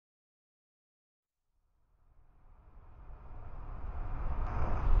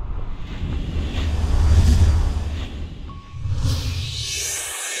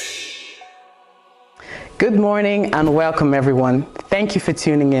Good morning and welcome everyone. Thank you for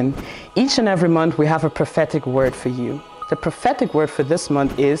tuning in. Each and every month we have a prophetic word for you. The prophetic word for this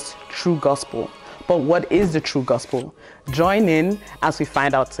month is true gospel. But what is the true gospel? Join in as we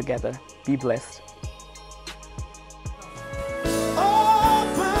find out together. Be blessed.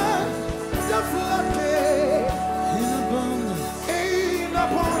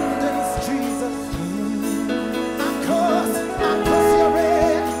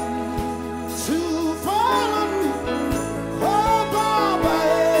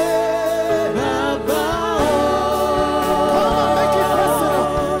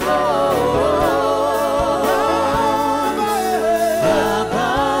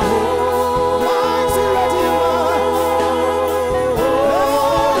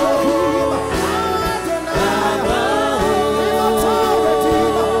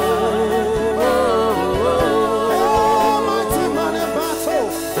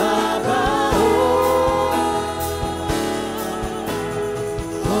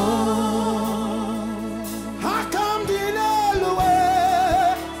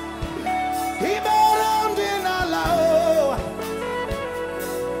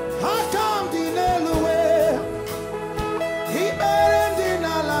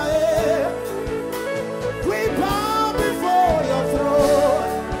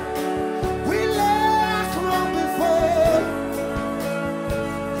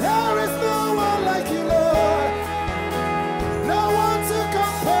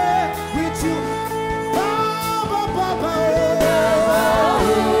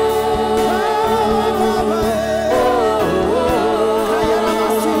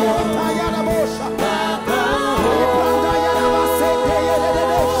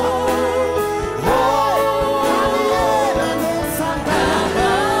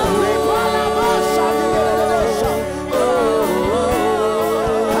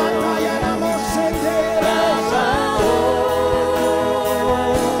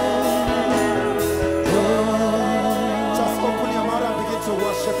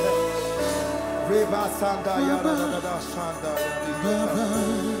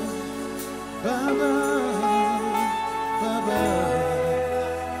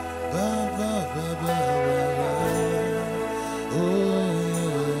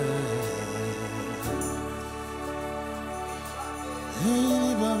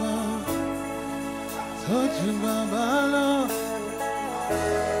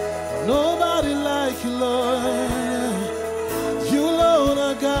 Nobody like you, Lord. You alone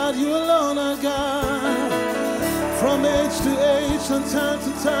are God, you alone are God. From age to age and time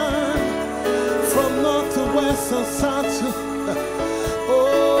to time, from north to west and south to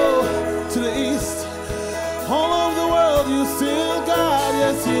to the east, all over the world you still God,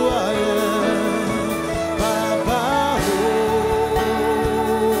 yes you are, yeah.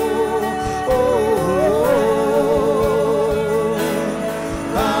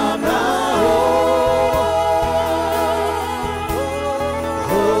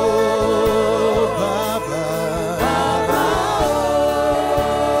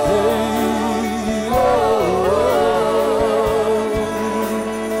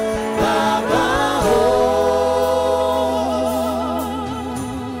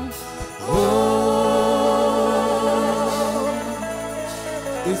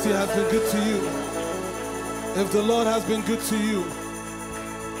 If he has been good to you, if the Lord has been good to you,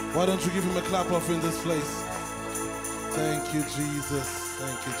 why don't you give him a clap offering in this place? Thank you, Jesus.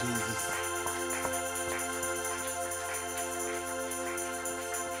 Thank you, Jesus.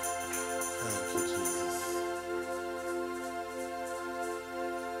 Thank you, Jesus.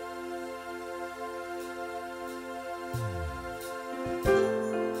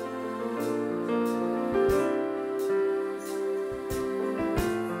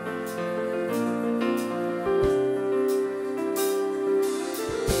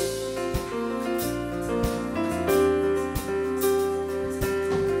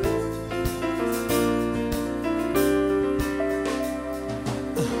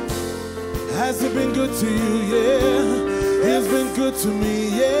 Has he been good to you? Yeah, he's been good to me.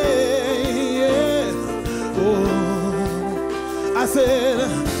 Yeah, yeah. Oh, I said,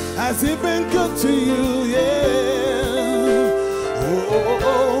 has he been good to you? Yeah.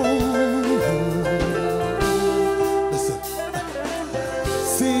 Oh. Listen.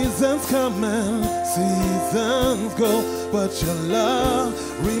 Seasons come and seasons go, but your love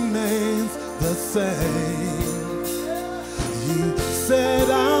remains the same. You said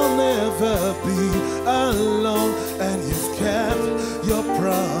I'll never be alone, and you've kept your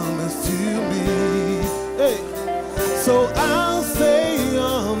promise to me. Hey, so I'll stay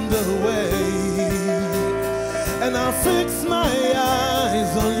on the way, and I'll fix my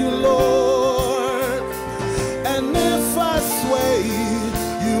eyes on you, Lord.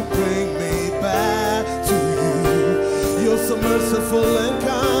 merciful and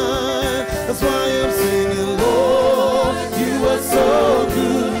kind. That's why I'm singing, Lord, you are so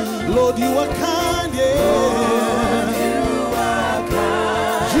good. Lord, you are kind, yeah. Lord, you are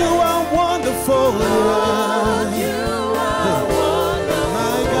kind. You are wonderful, Lord, you are wonderful.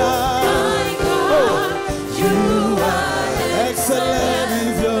 my God. My God, you are Excellent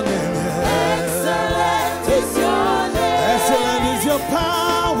is your name, yeah. excellent is your name. Excellent is your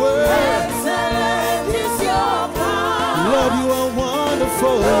power. Excellent is your power. Lord, you are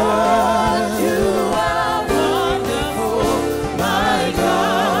wonderful. Lord, you are wonderful. My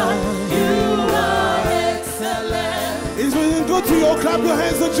God, you are excellent. It's been good to you. Clap your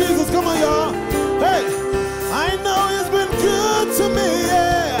hands to Jesus. Come on, y'all. Hey, I know it's been good to me,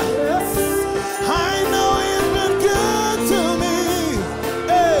 yeah. I know it's been good to me.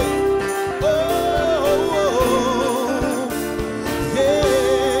 Hey,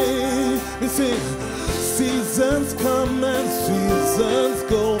 yeah. You see, seasons come and seasons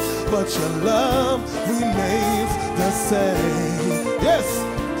go, but your love remains the same. Yes.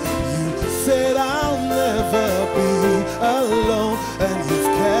 You said I'll never be alone, and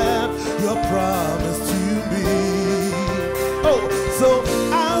you've kept your promise to me. Oh, so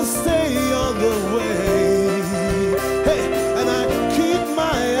I'll stay on the way. Hey, and I keep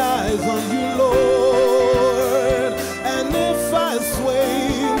my eyes on you, Lord. And if I sway,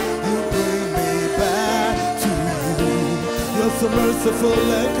 you bring me back to you. You're so merciful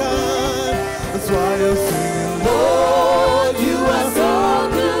and kind. That's why I'm singing, Lord, you are so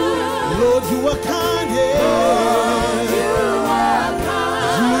good. Lord, you are kind, yeah. Lord, you are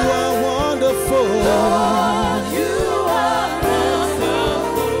kind. You are wonderful. Lord, you are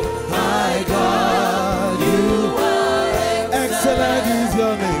wonderful. My God, you are Excellent is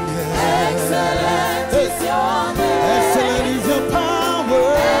your name, yeah. excellent is your name. Excellent is your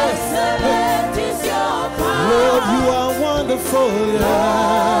power. Excellent is your power. Lord, you are wonderful, yeah.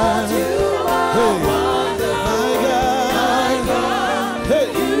 Lord, you are Hey, wonderful. my God. My God, Hey,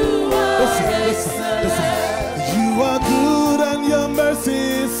 you are listen. You are good and your mercy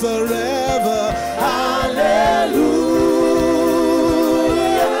is forever. Hallelujah.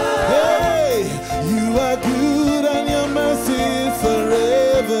 Hey, you are good and your mercy is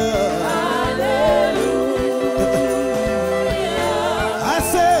forever. Hallelujah. I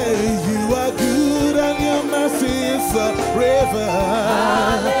say you are good and your mercy is forever.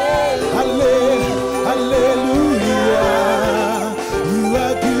 Hallelujah. You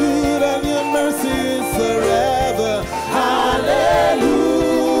are good and your mercy is forever. Hallelujah.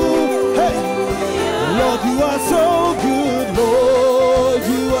 Hey. Lord, you are so good. Lord,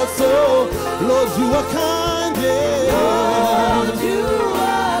 you are so. Lord, you are kind. Yeah. Lord, you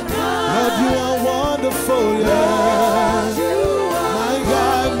are kind. Lord, you are wonderful. Yeah. Lord, you are My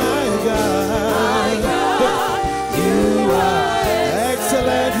God, my God. God. You are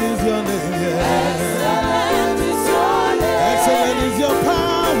Excellent is your name. Yeah. excellent is your name. Excellent is your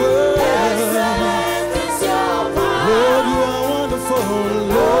power. Excellent is your power. Lord, you are wonderful.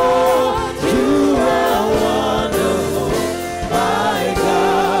 Lord, you are wonderful. My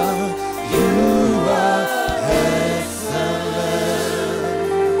God, you are excellent.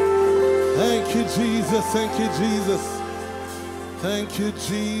 Thank you, Jesus. Thank you, Jesus. Thank you,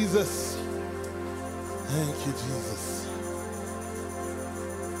 Jesus. Thank you, Jesus.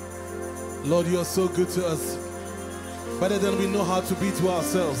 Lord, you are so good to us. Better than we know how to be to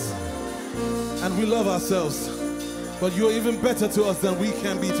ourselves. And we love ourselves. But you're even better to us than we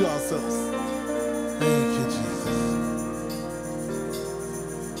can be to ourselves. Thank you, Jesus.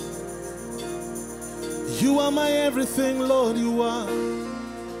 You are my everything, Lord, you are.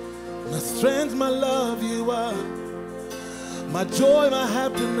 My strength, my love, you are. My joy, my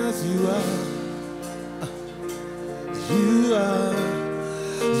happiness, you are. You are.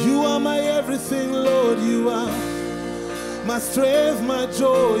 You are my everything, Lord, you are. My strength, my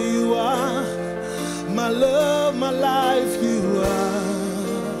joy, you are. My love, my life, you are.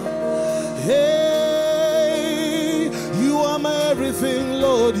 Hey, you are my everything,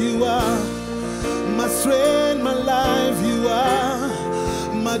 Lord, you are. My strength, my life, you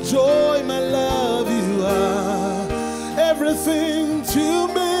are. My joy, my love, you are. Everything to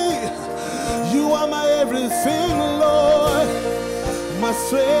me, you are my everything, Lord. My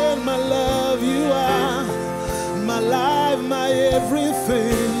strength, my love, you are. My life, my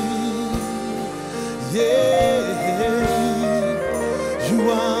everything. Yeah,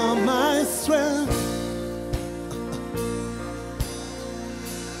 you are my strength.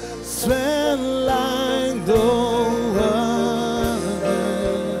 Strength like no other.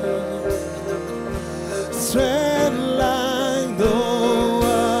 Strength like no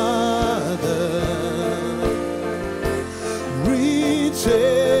other.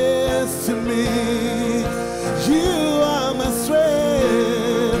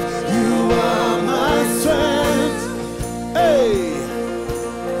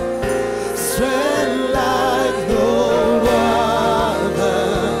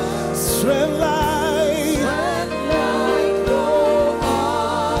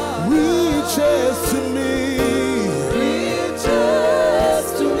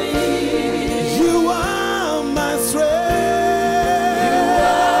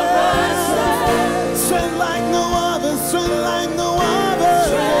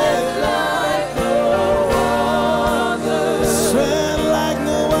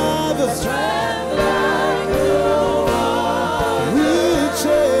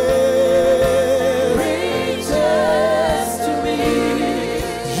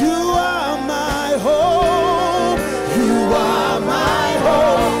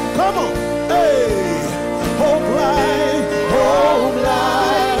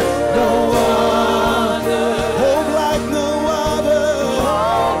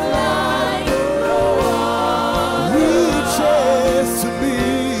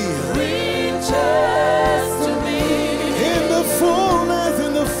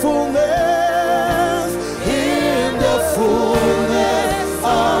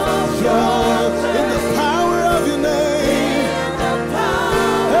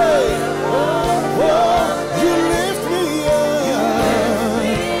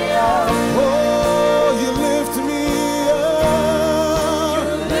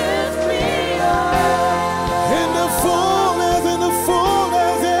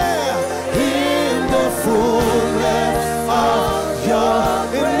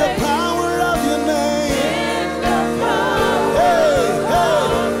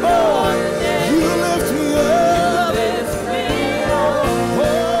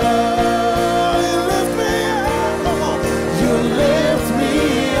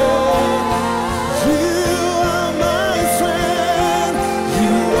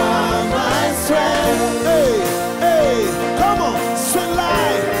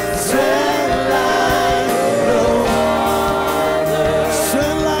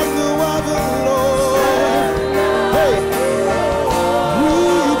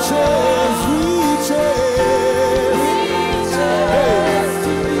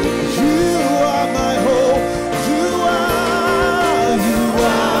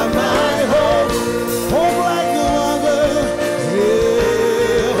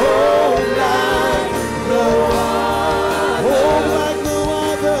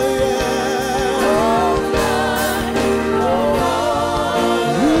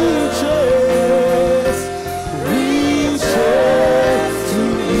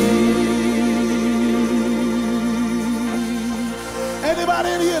 Anybody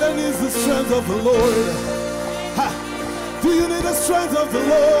in here that needs the strength of the Lord? Ha. Do you need the strength of the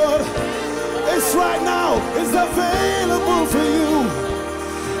Lord? It's right now. It's available for you.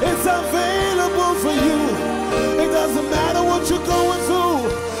 It's available for you. It doesn't matter what you're going through.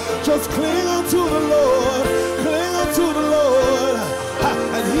 Just cling unto the Lord. Cling unto the Lord. Ha.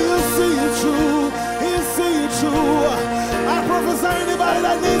 And He'll see you through. He'll see you through. I prophesy anybody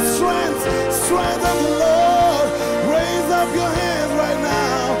that needs strength. Strength of the Lord. Raise up your hands right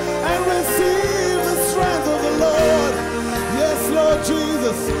now and receive the strength of the Lord. Yes, Lord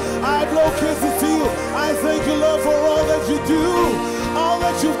Jesus, I blow kisses to you. I thank you, Lord, for all that you do, all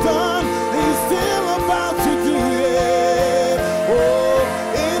that you've done, and you're still about to do. Yeah. Oh,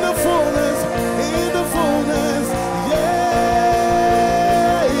 in the fullness, yeah,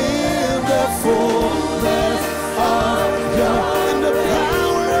 in the fullness of your, in the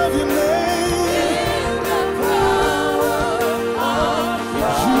power of your name.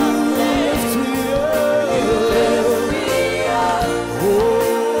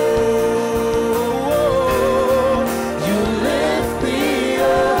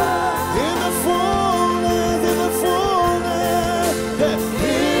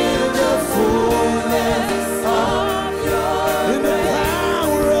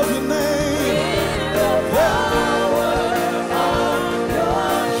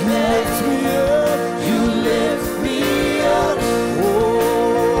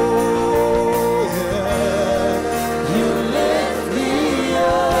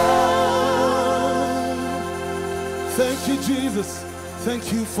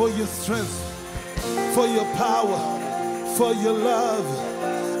 Thank you for your strength, for your power, for your love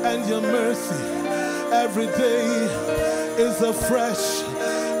and your mercy. Every day is afresh.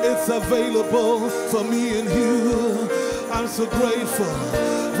 It's available for me and you. I'm so grateful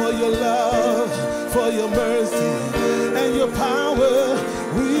for your love, for your mercy and your power.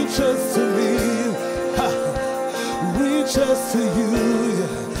 Reach us to me, reach us to you.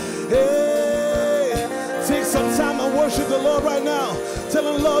 Hey, take some time and worship the Lord right now. Tell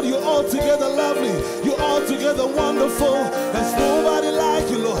him, Lord, you're altogether lovely. You're altogether wonderful. There's nobody like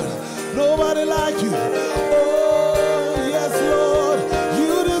you, Lord. Nobody like you. Oh, yes, Lord.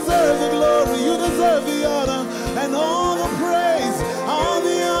 You deserve the glory. You deserve the honor. And all the praise, all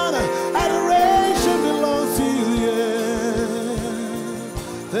the honor, adoration belongs to you. Yeah.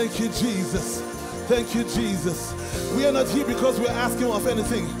 Thank you, Jesus. Thank you, Jesus. We are not here because we're asking of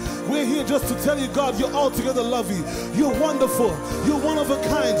anything. We're here just to tell you, God, you're altogether lovely. You're wonderful. You're one of a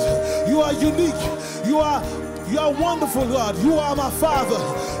kind. You are unique. You are wonderful, God. You are my father.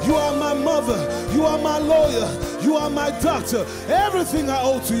 You are my mother. You are my lawyer. You are my doctor. Everything I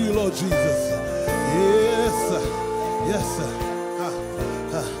owe to you, Lord Jesus. Yes, sir. Yes, sir.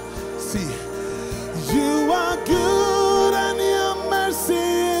 See, you are good and your mercy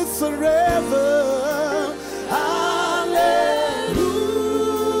is forever.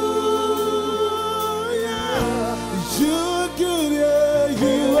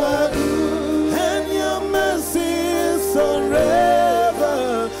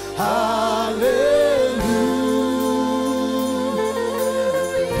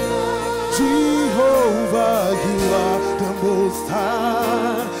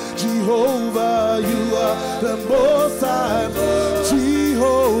 Jehovah, you are the most high.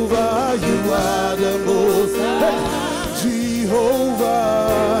 Jehovah, you are the most high. Jehovah,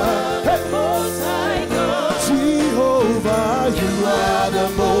 hey. Jehovah, you are the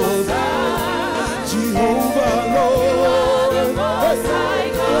most high. Jehovah, Lord, hey.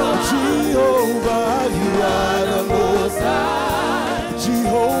 Jehovah, you are the most high.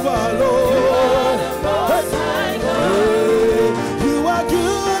 Jehovah, Lord, hey. You are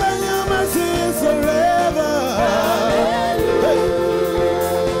good and your mercy is forever. Hallelujah.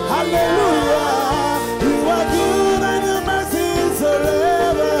 Hallelujah. You are good and your mercy is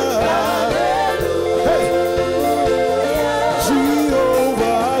forever. Hey.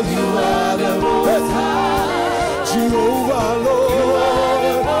 Jehovah, you are the most high. Jehovah, Lord.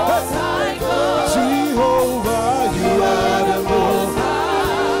 Jehovah, you are the most high.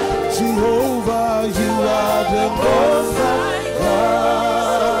 Jehovah, you are the most high.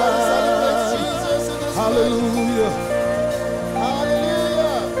 Hallelujah.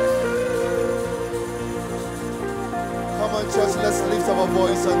 Hallelujah. Come on, church, let's lift our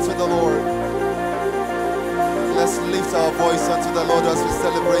voice unto the Lord. Let's lift our voice unto the Lord as we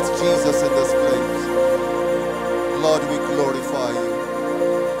celebrate Jesus in this place. Lord, we glorify you.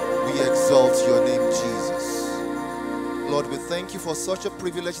 We exalt your name, Jesus. Lord, we thank you for such a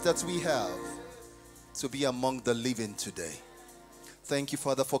privilege that we have to be among the living today. Thank you,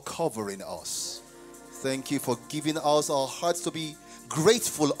 Father, for covering us. Thank you for giving us our hearts to be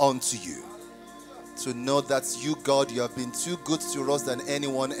grateful unto you. To know that you, God, you have been too good to us than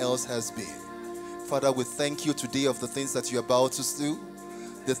anyone else has been. Father, we thank you today of the things that you're about to do,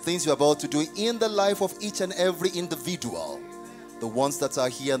 the things you're about to do in the life of each and every individual, the ones that are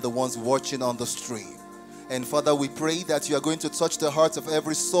here and the ones watching on the stream. And Father, we pray that you are going to touch the hearts of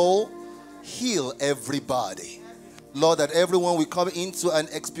every soul, heal everybody. Lord, that everyone will come into an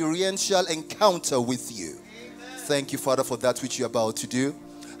experiential encounter with you. Thank you, Father, for that which you're about to do.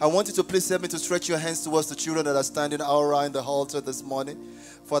 I want you to please help me to stretch your hands towards the children that are standing all around the altar this morning.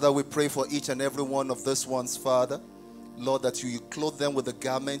 Father, we pray for each and every one of these ones, Father. Lord, that you clothe them with the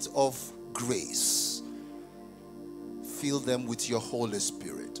garment of grace. Fill them with your Holy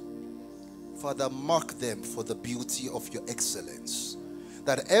Spirit. Father, mark them for the beauty of your excellence.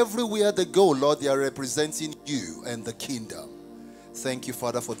 That everywhere they go, Lord, they are representing you and the kingdom. Thank you,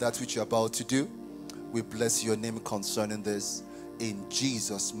 Father, for that which you're about to do. We bless your name concerning this. In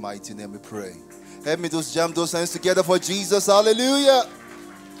Jesus' mighty name we pray. Help me just jam those hands together for Jesus. Hallelujah.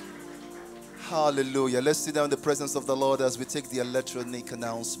 Hallelujah. Let's sit down in the presence of the Lord as we take the electronic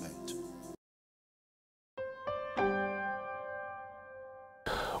announcement.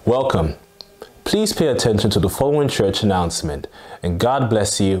 Welcome. Please pay attention to the following church announcement, and God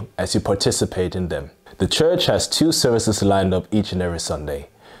bless you as you participate in them. The church has 2 services lined up each and every Sunday.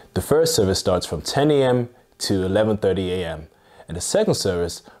 The first service starts from 10 a.m. to 11:30 a.m. and the second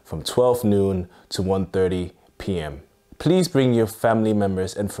service from 12 noon to 1:30 p.m. Please bring your family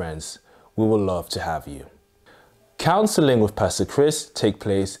members and friends. We would love to have you. Counseling with Pastor Chris takes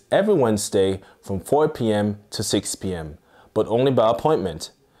place every Wednesday from 4 p.m. to 6 p.m., but only by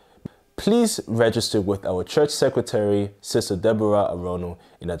appointment. Please register with our church secretary, Sister Deborah Arono,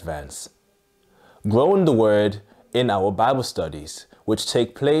 in advance. Grow in the Word in our Bible studies, which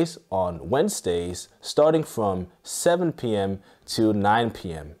take place on Wednesdays starting from 7 p.m. to 9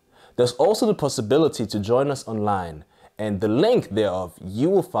 p.m. There's also the possibility to join us online, and the link thereof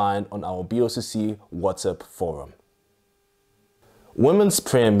you will find on our BOCC WhatsApp forum. Women's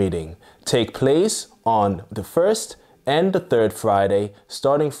prayer meeting take place on the first and the third Friday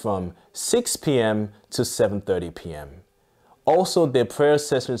starting from 6 p.m. to 7:30 p.m. Also, their prayer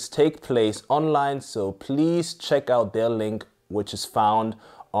sessions take place online, so please check out their link, which is found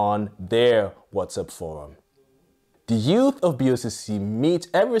on their WhatsApp forum. The youth of BOCC meet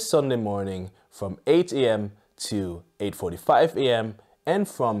every Sunday morning from 8 a.m. to 8:45 a.m. and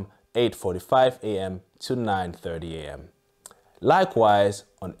from 8:45 a.m. to 9:30 a.m. Likewise,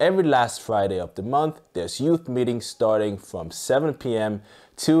 on every last Friday of the month, there's youth meetings starting from 7 p.m.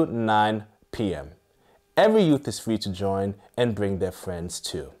 to 9 p.m. Every youth is free to join and bring their friends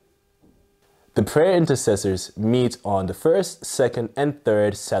too. The prayer intercessors meet on the first, second, and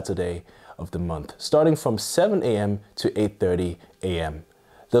third Saturday of the month, starting from 7 a.m. to 8:30 a.m.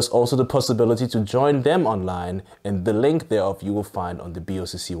 There's also the possibility to join them online, and the link thereof you will find on the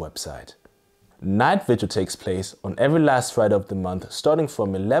BOCC website. Night vigil takes place on every last Friday of the month, starting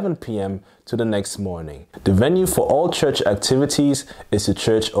from 11 p.m. to the next morning. The venue for all church activities is the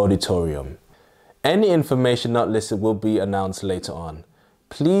church auditorium. Any information not listed will be announced later on.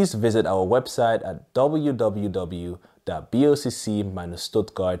 Please visit our website at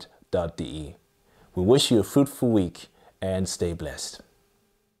www.bocc-stuttgart.de. We wish you a fruitful week and stay blessed.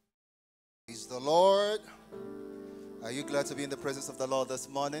 Praise the Lord. Are you glad to be in the presence of the Lord this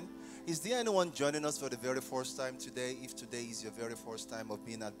morning? Is there anyone joining us for the very first time today? If today is your very first time of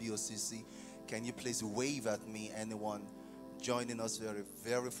being at BOCC, can you please wave at me? Anyone joining us for the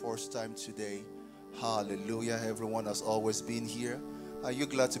very first time today? Hallelujah. Everyone has always been here. Are you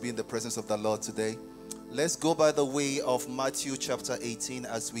glad to be in the presence of the Lord today? Let's go by the way of Matthew chapter 18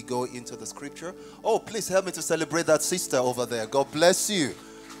 as we go into the scripture. Oh, please help me to celebrate that sister over there. God bless you.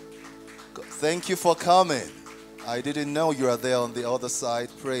 Thank you for coming. I didn't know you are there on the other side.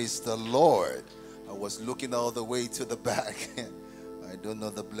 Praise the Lord. I was looking all the way to the back. I don't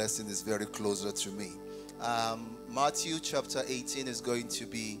know, the blessing is very closer to me. Matthew chapter 18 is going to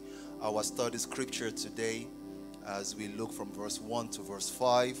be our study scripture today as we look from verse 1 to verse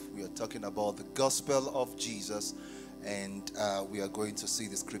 5. We are talking about the gospel of Jesus, and we are going to see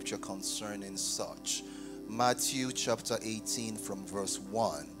the scripture concerning such. Matthew chapter 18 from verse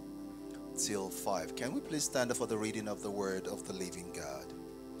 1 till 5. Can we please stand up for the reading of the word of the living God?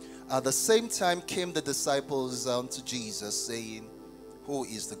 At the same time came the disciples unto Jesus, saying, Who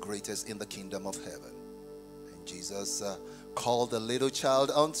is the greatest in the kingdom of heaven? And Jesus called a little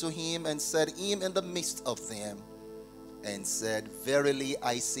child unto him, and set him in the midst of them, and said, Verily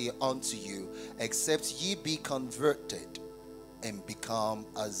I say unto you, except ye be converted and become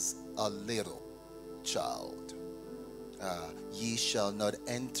as a little child. ye shall not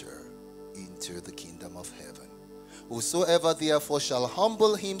enter into the kingdom of heaven. Whosoever therefore shall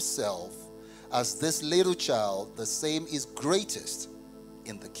humble himself as this little child, the same is greatest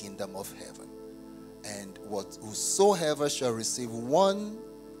in the kingdom of heaven. And whosoever shall receive one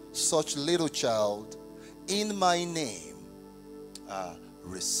such little child in my name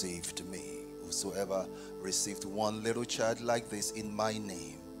received me. Whosoever received one little child like this in my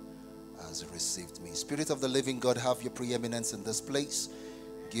name has received me. Spirit of the living God, have your preeminence in this place.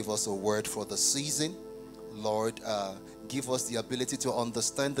 Give us a word for the season. Lord, give us the ability to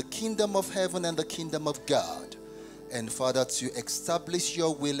understand the kingdom of heaven and the kingdom of God. And Father, to establish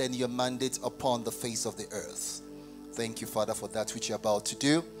your will and your mandate upon the face of the earth. Thank you, Father, for that which you're about to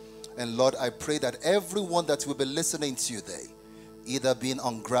do. And Lord, I pray that everyone that will be listening today, either being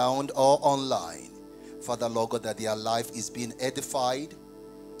on ground or online, Father, Lord God, that their life is being edified.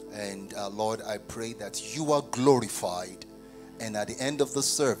 And Lord, I pray that you are glorified. And at the end of the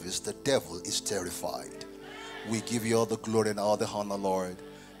service, the devil is terrified. We give you all the glory and all the honor, Lord.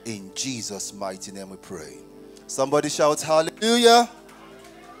 In Jesus' mighty name we pray. Somebody shout hallelujah.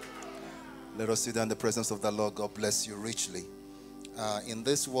 Let us sit down in the presence of the Lord. God bless you richly. In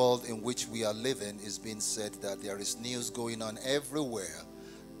this world in which we are living, it's been said that there is news going on everywhere.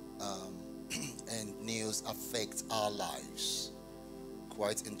 And news affects our lives.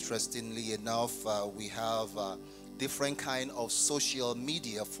 Quite interestingly enough, we have different kind of social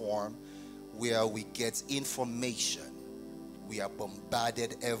media form where we get information. We are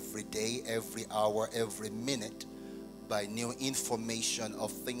bombarded every day, every hour, every minute by new information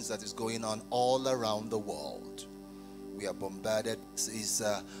of things that is going on all around the world. We are bombarded. This is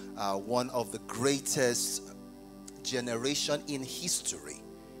one of the greatest generation in history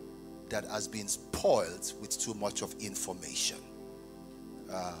that has been spoiled with too much of information.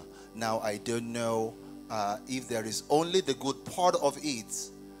 Now I don't know if there is only the good part of it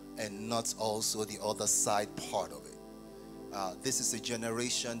and not also the other side part of it. This is a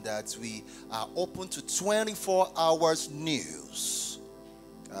generation that we are open to 24 hours news.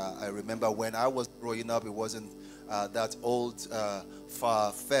 I remember when I was growing up, it wasn't that old,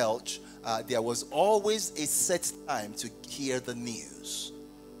 far-fetched. There was always a set time to hear the news.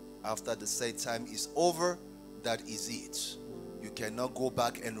 After the set time is over, that is it. You cannot go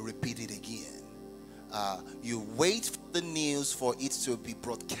back and repeat it again. You wait for the news for it to be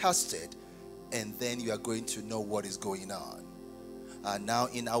broadcasted, and then you are going to know what is going on. Now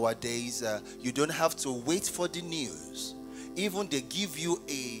in our days, you don't have to wait for the news. Even they give you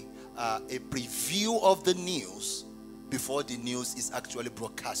a preview of the news before the news is actually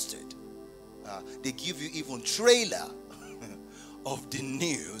broadcasted. They give you even trailer of the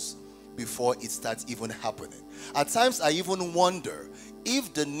news before it starts even happening. At times I even wonder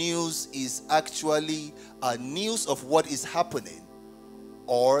if the news is actually a news of what is happening,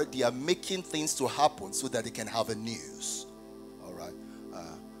 or they are making things to happen so that they can have a news. All right.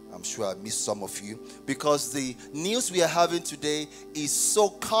 I'm sure I missed some of you, because the news we are having today is so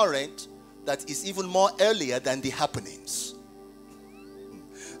current that it's even more earlier than the happenings.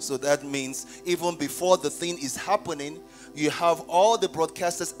 So that means even before the thing is happening, you have all the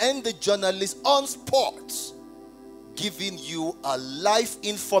broadcasters and the journalists on spot giving you a live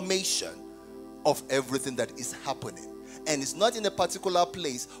information of everything that is happening. And it's not in a particular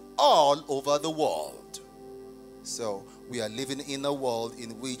place, all over the world. So we are living in a world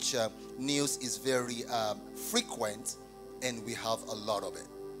in which news is very frequent, and we have a lot of it.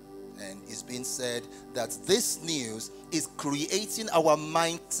 And it's been said that this news is creating our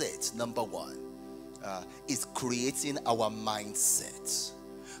mindset, number one. It's creating our mindset.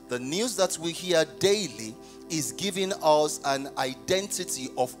 The news that we hear daily is giving us an identity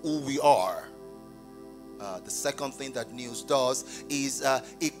of who we are. The second thing that news does is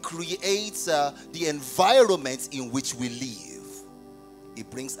it creates the environment in which we live. It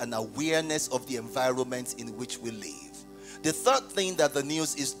brings an awareness of the environment in which we live. The third thing that the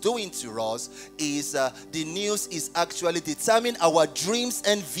news is doing to us is the news is actually determining our dreams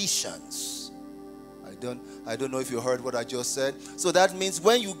and visions. I don't know if you heard what I just said. So that means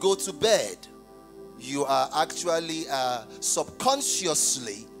when you go to bed, you are actually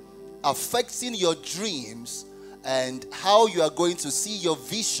subconsciously affecting your dreams and how you are going to see your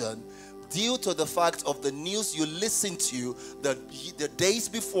vision due to the fact of the news you listen to the days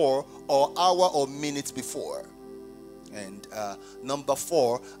before, or hour or minutes before. And number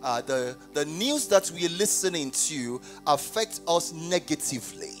four, the news that we are listening to affects us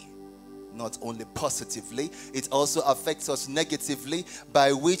negatively. Not only positively, it also affects us negatively,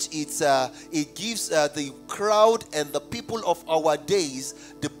 by which it gives the crowd and the people of our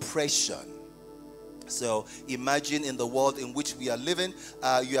days depression. So imagine in the world in which we are living,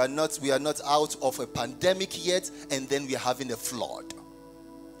 we are not out of a pandemic yet, and then we are having a flood.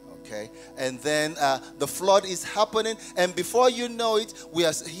 Okay, and then the flood is happening, and before you know it, we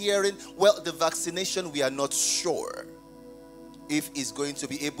are hearing, well, the vaccination, we are not sure if it's going to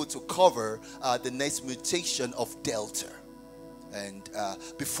be able to cover the next mutation of Delta. And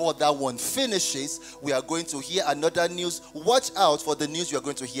before that one finishes, we are going to hear another news. Watch out for the news you are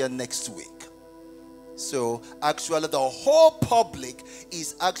going to hear next week. So actually the whole public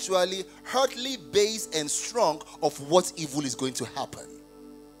is actually hardly based and strong of what evil is going to happen.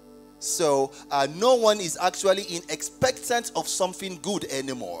 So no one is actually in expectant of something good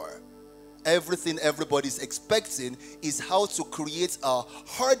anymore. Everything everybody's expecting is how to create a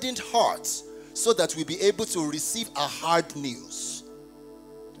hardened heart so that we'll be able to receive a hard news.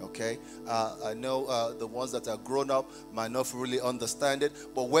 Okay, I know the ones that are grown up might not really understand it,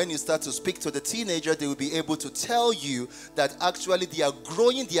 but when you start to speak to the teenager, they will be able to tell you that actually they are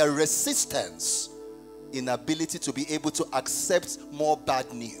growing their resistance in ability to be able to accept more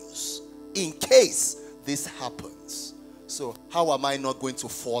bad news in case this happens. So how am I not going to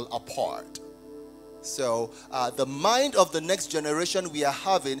fall apart? So the mind of the next generation we are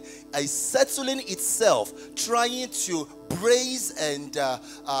having is settling itself, trying to brace and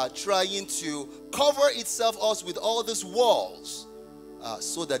trying to cover itself us with all these walls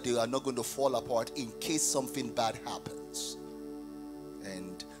so that they are not going to fall apart in case something bad happens.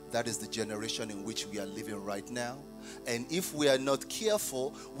 And that is the generation in which we are living right now. And if we are not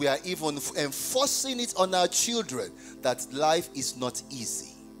careful, we are even enforcing it on our children that life is not easy.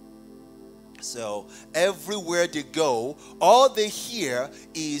 So everywhere they go, all they hear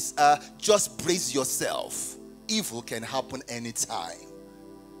is just brace yourself. Evil can happen anytime.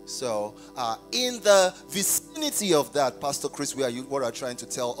 So in the vicinity of that, Pastor Chris, what are you trying to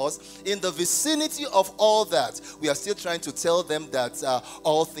tell us? In the vicinity of all that, we are still trying to tell them that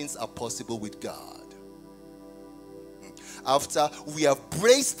all things are possible with God. After we have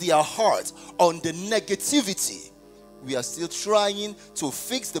braced their heart on the negativity, we are still trying to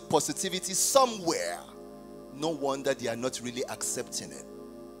fix the positivity somewhere. No wonder they are not really accepting it.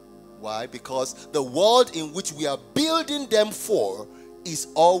 Why? Because the world in which we are building them for is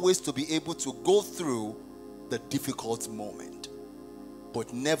always to be able to go through the difficult moment,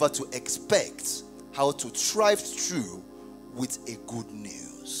 but never to expect how to thrive through with a good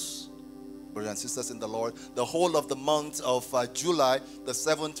news. Brothers and sisters in the Lord, the whole of the month of July, the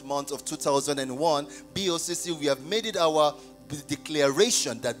 7th month of 2001, BOCC, we have made it our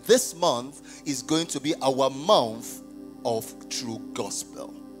declaration that this month is going to be our month of true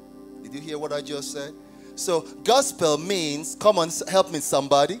gospel. Did you hear what I just said? So gospel means, come on, help me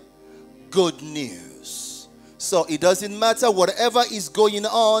somebody, good news. So it doesn't matter whatever is going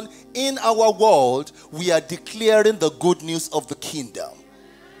on in our world, we are declaring the good news of the kingdom.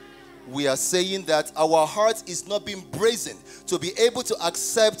 We are saying that our heart is not being brazen to be able to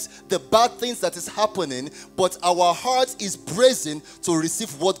accept the bad things that is happening, but our heart is brazen to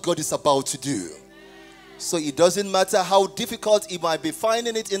receive what God is about to do. So it doesn't matter how difficult it might be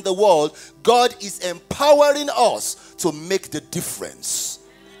finding it in the world, God is empowering us to make the difference.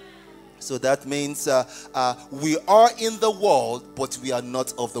 So that means we are in the world, but we are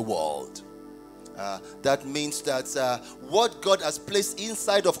not of the world. That means that what God has placed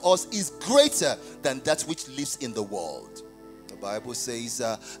inside of us is greater than that which lives in the world. The Bible says,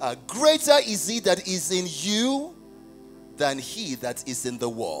 greater is he that is in you than he that is in the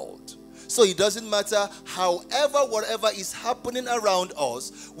world. So it doesn't matter whatever is happening around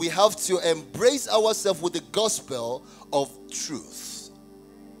us, we have to embrace ourselves with the gospel of truth.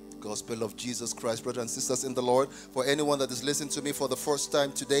 Gospel of Jesus Christ, brothers and sisters in the Lord. For anyone that is listening to me for the first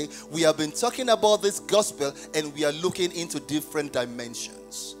time today, we have been talking about this gospel and we are looking into different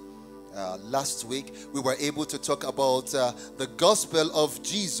dimensions. Last week we were able to talk about the gospel of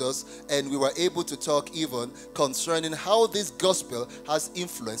Jesus, and we were able to talk even concerning how this gospel has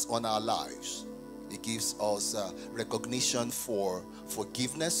influence on our lives. It gives us recognition for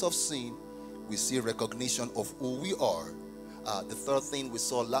forgiveness of sin. We see recognition of who we are. The third thing we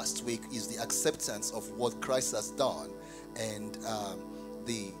saw last week is the acceptance of what Christ has done. And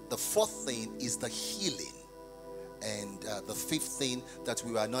the fourth thing is the healing. And the fifth thing that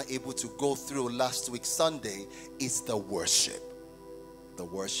we were not able to go through last week Sunday is the worship. The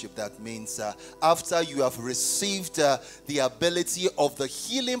worship, that means after you have received the ability of the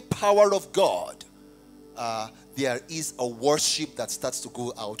healing power of God, there is a worship that starts to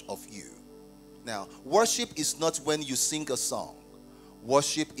go out of you. Now, worship is not when you sing a song.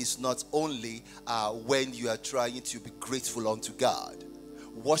 Worship is not only when you are trying to be grateful unto God.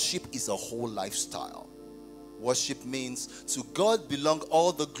 worship is a whole lifestyle. Worship means to God belong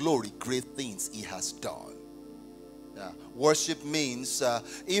all the glory, great things he has done. Worship means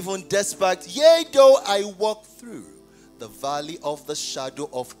even despite, yea, though I walk through the valley of the shadow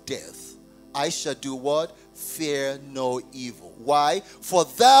of death, I shall do what? Fear no evil. Why? For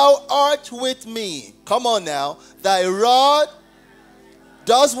thou art with me. Come on now. Thy rod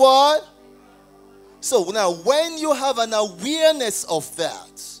does what? So now when you have an awareness of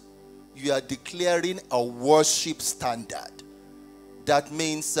that, you are declaring a worship standard. That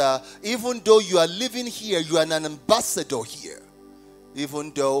means even though you are living here, you are an ambassador here.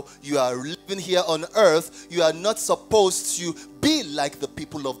 Even though you are living here on earth, you are not supposed to be like the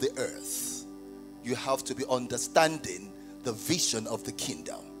people of the earth. You have to be understanding the vision of the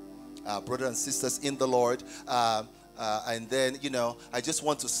kingdom. Brothers and sisters in the Lord, and then, I just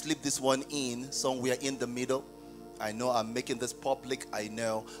want to slip this one in somewhere in the middle. I know I'm making this public. I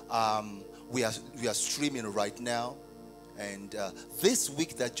know we are streaming right now. And this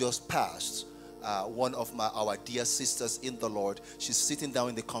week that just passed, one of our dear sisters in the Lord, she's sitting down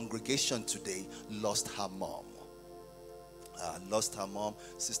in the congregation today, lost her mom.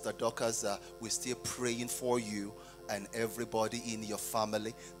 Sister Dorcas, we're still praying for you and everybody in your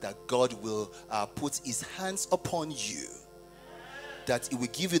family that God will put his hands upon you, that he will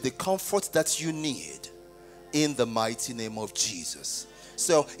give you the comfort that you need in the mighty name of Jesus.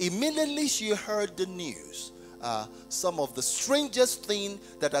 So immediately she heard the news. Some of the strangest thing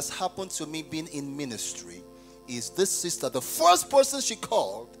that has happened to me being in ministry is this sister, the first person she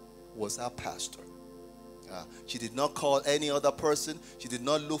called was our pastor. She did not call any other person. She did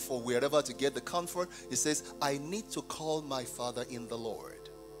not look for wherever to get the comfort. He says, I need to call my father in the Lord.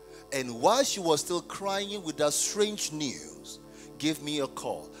 And while she was still crying with that strange news, give me a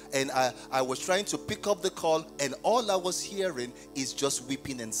call. And I was trying to pick up the call, and all I was hearing is just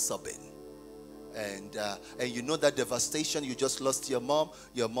weeping and sobbing. And you know that devastation. You just lost your mom.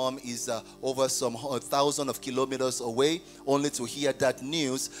 Your mom is over some 1,000 of kilometers away, only to hear that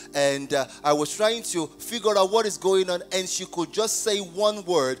news. And I was trying to figure out what is going on, and she could just say one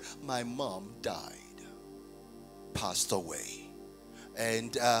word: my mom died, passed away.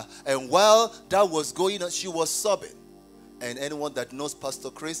 And while that was going on, she was sobbing. And anyone that knows Pastor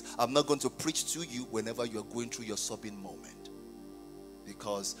Chris, I'm not going to preach to you whenever you're going through your sobbing moment.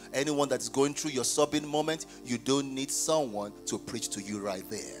 Because anyone that's going through your sobbing moment, you don't need someone to preach to you right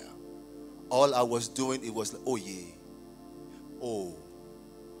there. All I was doing, it was like, oh yeah, oh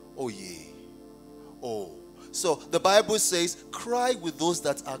yeah, oh. So the Bible says, cry with those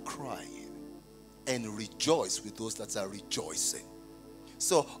that are crying and rejoice with those that are rejoicing.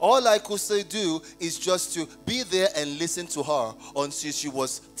 So all I could say do is just to be there and listen to her until she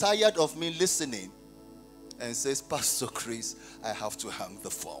was tired of me listening and says, Pastor Chris, I have to hang the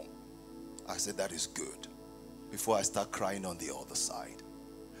phone. I said, that is good, before I start crying on the other side.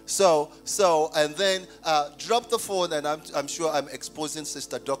 So and then drop the phone, and I'm sure I'm exposing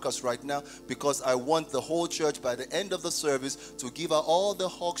Sister Dorcas right now, because I want the whole church by the end of the service to give her all the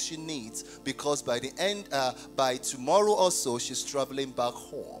hugs she needs, because by the end, by tomorrow or so, she's traveling back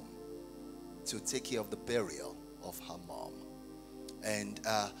home to take care of the burial of her mom. And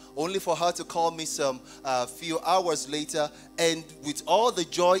only for her to call me some few hours later, and with all the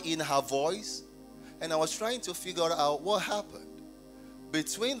joy in her voice. And I was trying to figure out what happened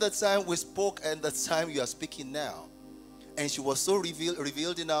between the time we spoke and the time you are speaking now. And she was so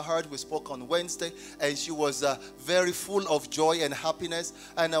revealed in her heart. We spoke on Wednesday, and she was very full of joy and happiness.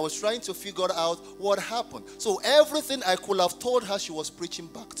 And I was trying to figure out what happened. So everything I could have told her, she was preaching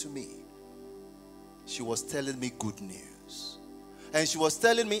back to me. She was telling me good news. And she was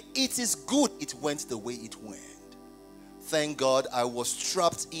telling me, it is good it went the way it went. Thank God I was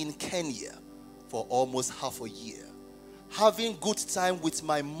trapped in Kenya for almost half a year, having good time with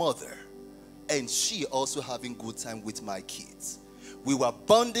my mother, and she also having good time with my kids. We were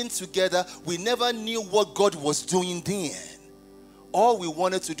bonding together. We never knew what God was doing then. All we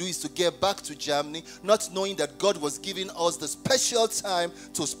wanted to do is to get back to Germany, not knowing that God was giving us the special time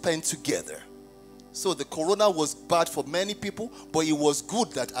to spend together. So the corona was bad for many people, but it was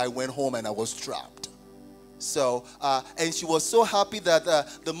good that I went home and I was trapped. So, and she was so happy that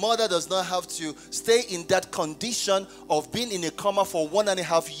the mother does not have to stay in that condition of being in a coma for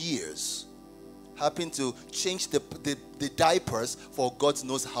 1.5 years, having to change the diapers for God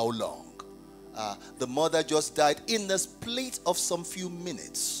knows how long. The mother just died in the split of some few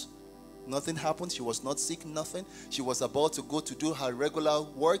minutes. Nothing happened. She was not sick, nothing. She was about to go to do her regular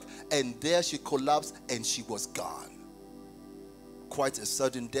work, and there she collapsed and she was gone. Quite a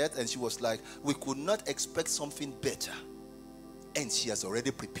sudden death, and she was like, we could not expect something better. And she has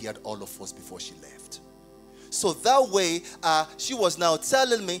already prepared all of us before she left. So that way, she was now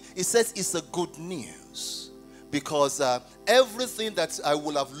telling me, it says it's a good news. Because everything that I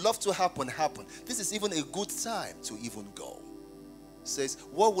would have loved to happen, happened. This is even a good time to even go. Says,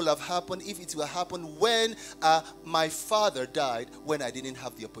 what will have happened if it will happen when my father died, when I didn't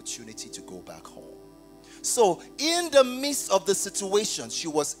have the opportunity to go back home. So in the midst of the situation, she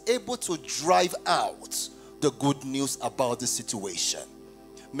was able to drive out the good news about the situation.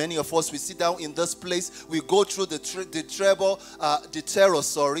 Many of us, we sit down in this place, we go through the terror,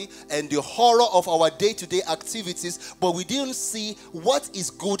 and the horror of our day-to-day activities, but we didn't see what is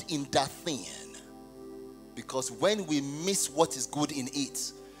good in that thing. Because when we miss what is good in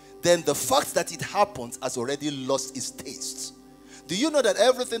it, then the fact that it happens has already lost its taste. Do you know that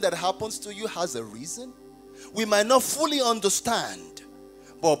everything that happens to you has a reason? We might not fully understand,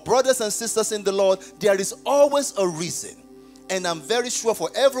 but brothers and sisters in the Lord, there is always a reason. And I'm very sure for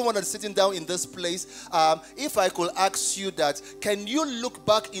everyone that's sitting down in this place, if I could ask you that, can you look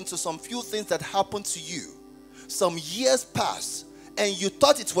back into some few things that happened to you some years past, and you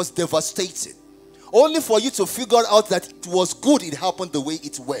thought it was devastating, only for you to figure out that it was good it happened the way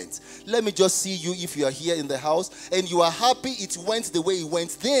it went? Let me just see you if you are here in the house and you are happy it went the way it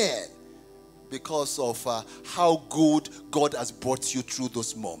went then, because of how good God has brought you through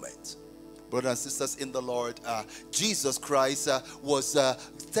those moments. Brothers and sisters in the Lord, Jesus Christ was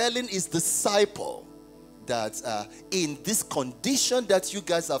telling his disciple that in this condition that you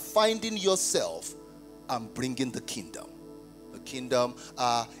guys are finding yourself, I'm bringing the kingdom. The kingdom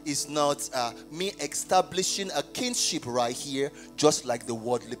is not me establishing a kinship right here, just like the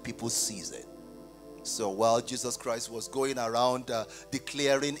worldly people sees it. So while Jesus Christ was going around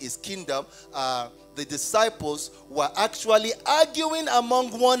declaring his kingdom, the disciples were actually arguing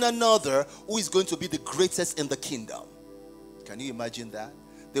among one another who is going to be the greatest in the kingdom. Can you imagine that?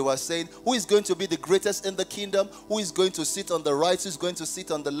 They were saying, who is going to be the greatest in the kingdom? Who is going to sit on the right? Who is going to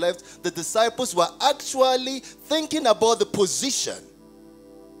sit on the left? The disciples were actually thinking about the position,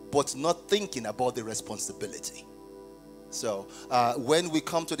 but not thinking about the responsibility. So when we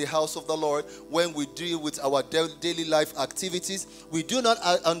come to the house of the Lord, when we deal with our daily life activities, we do not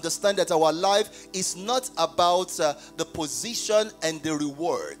understand that our life is not about the position and the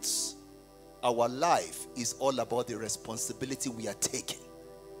rewards. Our life is all about the responsibility we are taking.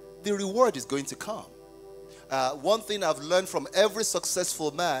 The reward is going to come. One thing I've learned from every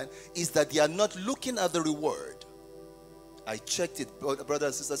successful man is that they are not looking at the reward. I checked it, brothers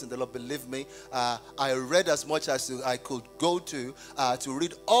and sisters in the Lord, believe me. I read as much as I could go to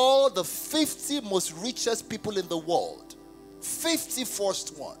read all the 50 most richest people in the world. 50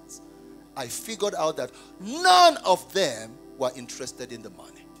 first ones. I figured out that none of them were interested in the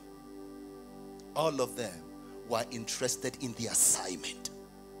money. All of them were interested in the assignment.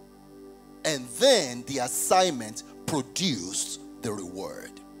 And then the assignment produced the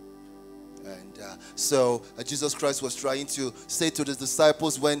reward. And so Jesus Christ was trying to say to the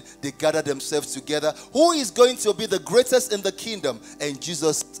disciples when they gathered themselves together, who is going to be the greatest in the kingdom? And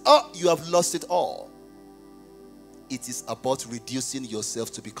Jesus, you have lost it all. It is about reducing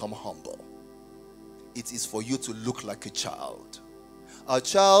yourself to become humble. It is for you to look like a child. A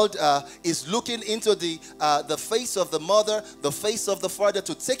child is looking into the face of the mother, the face of the father,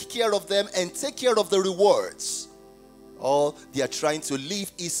 to take care of them and take care of the rewards. All they are trying to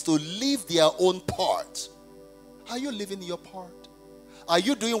live is to live their own part. Are you living your part? Are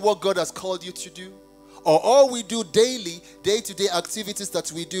you doing what God has called you to do? Or all we do daily, day-to-day activities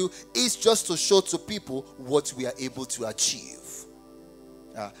that we do is just to show to people what we are able to achieve?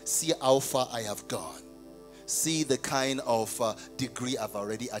 See how far I have gone. See the kind of degree I've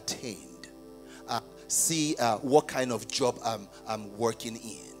already attained. See what kind of job I'm working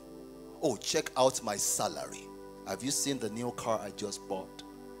in. Oh, check out my salary. Have you seen the new car I just bought?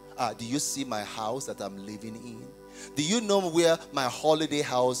 Do you see my house that I'm living in? Do you know where my holiday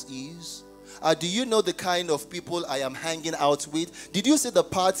house is? Do you know the kind of people I am hanging out with? Did you see the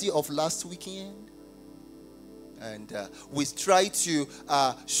party of last weekend? And we try to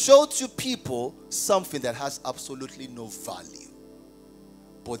show to people something that has absolutely no value.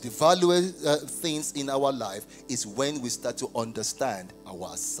 But the valuable things in our life is when we start to understand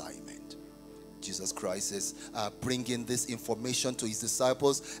our assignment. Jesus Christ is bringing this information to his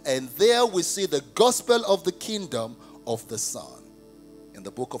disciples, and there we see the gospel of the kingdom of the Son. In the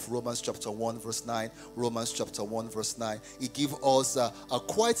book of Romans chapter 1 verse 9, Romans chapter 1 verse 9, it gives us a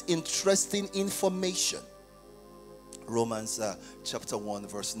quite interesting information. Romans chapter 1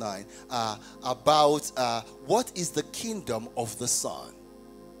 verse 9 about what is the kingdom of the Son.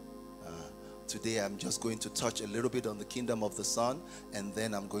 today I'm just going to touch a little bit on the kingdom of the Son, and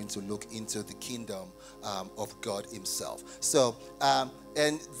then I'm going to look into the kingdom of God himself. So,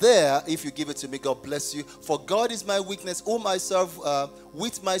 and there, if you give it to me, God bless you. For God is my weakness, whom I serve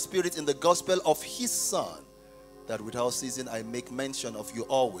with my spirit in the gospel of his Son, that without ceasing I make mention of you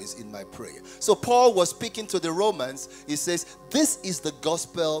always in my prayer. So Paul was speaking to the Romans. He says, this is the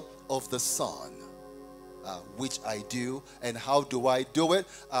gospel of the Son, which I do. And how do I do it?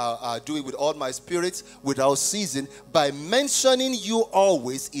 I do it with all my spirit, without ceasing, by mentioning you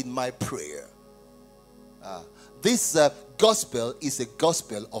always in my prayer. This gospel is a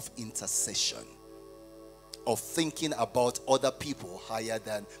gospel of intercession, of thinking about other people higher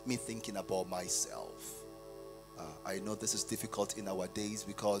than me thinking about myself. I know this is difficult in our days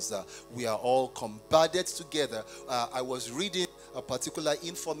because we are all combated together. I was reading a particular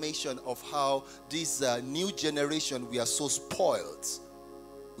information of how this new generation, we are so spoiled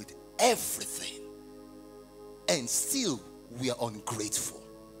with everything, and still we are ungrateful.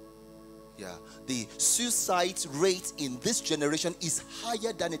 Yeah, the suicide rate in this generation is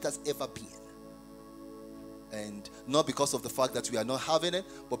higher than it has ever been. And not because of the fact that we are not having it,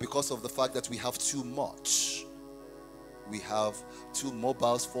 but because of the fact that we have too much. We have two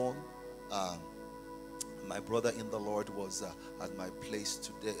mobile phones. My brother in the Lord was at my place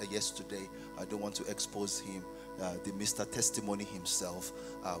today, yesterday. I don't want to expose him. The Mr. Testimony himself.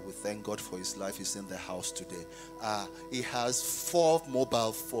 We thank God for his life. He's in the house today. He has 4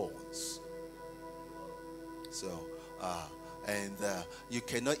 mobile phones. So, and you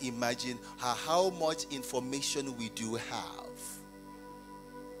cannot imagine how much information we do have.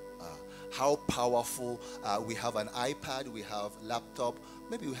 How powerful. We have an iPad, we have laptop,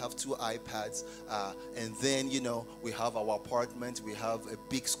 maybe we have 2 iPads, and then, you know, we have our apartment, we have a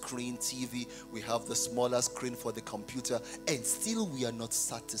big screen TV, we have the smaller screen for the computer, and still we are not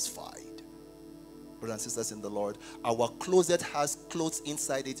satisfied. Brothers and sisters in the Lord, our closet has clothes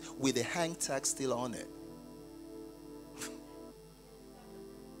inside it with a hang tag still on it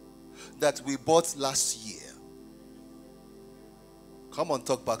that we bought last year. Come on,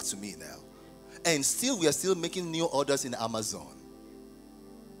 talk back to me now. And still, we are still making new orders in Amazon.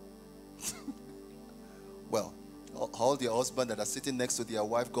 Well, all the husbands that are sitting next to their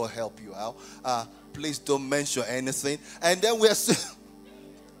wife, God help you out. Please don't mention anything. And then we're still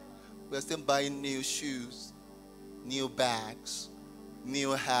buying new shoes, new bags,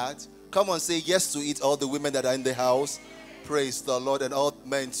 new hats. Come on, say yes to it, all the women that are in the house. Praise the Lord. And all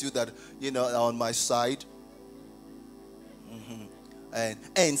men too that, you know, are on my side.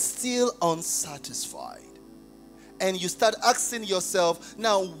 And still unsatisfied. And you start asking yourself,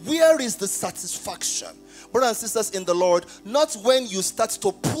 now where is the satisfaction? Brothers and sisters in the Lord, not when you start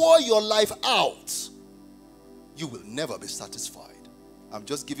to pour your life out. You will never be satisfied. I'm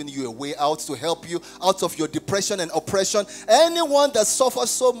just giving you a way out to help you out of your depression and oppression. Anyone that suffers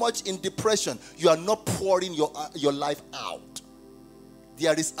so much in depression, you are not pouring your life out.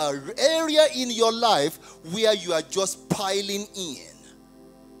 There is an area in your life where you are just piling in.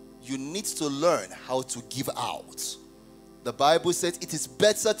 You need to learn how to give out. The Bible says it is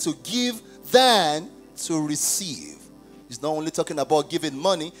better to give than to receive. It's not only talking about giving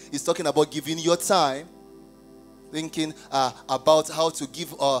money, it's talking about giving your time. Thinking about how to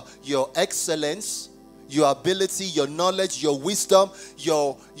give your excellence, your ability, your knowledge, your wisdom,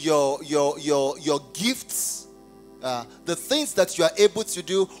 your gifts, the things that you are able to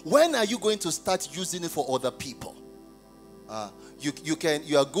do. When are you going to start using it for other people?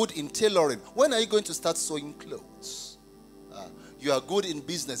 You are good in tailoring. When are you going to start sewing clothes? You are good in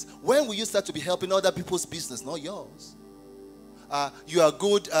business. When will you start to be helping other people's business, not yours? You are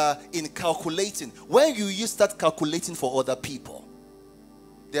good in calculating. When will you start calculating for other people?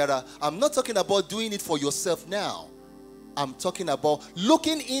 I'm not talking about doing it for yourself now. I'm talking about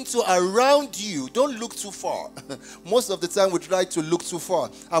looking into around you. Don't look too far. Most of the time we try to look too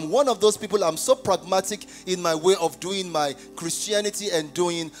far. I'm one of those people. I'm so pragmatic in my way of doing my Christianity and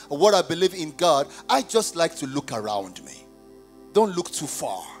doing what I believe in God. I just like to look around me. Don't look too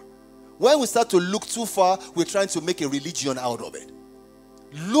far. When we start to look too far, we're trying to make a religion out of it.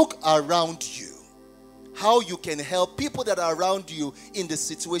 Look around you. How you can help people that are around you in the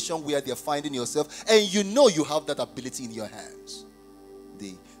situation where they're finding yourself, and you know you have that ability in your hands.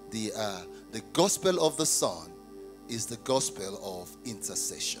 The gospel of the Son is the gospel of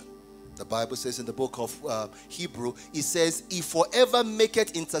intercession. The Bible says in the book of Hebrew, it says, "If forever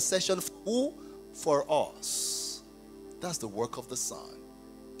maketh intercession for who? For us." That's the work of the Son,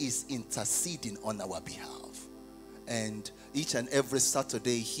 is interceding on our behalf. And each and every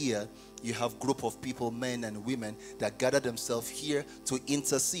Saturday here, you have group of people, men and women, that gather themselves here to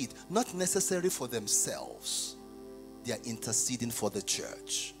intercede, not necessarily for themselves. They are interceding for the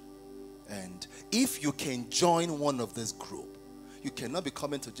church. And if you can join one of this group, you cannot be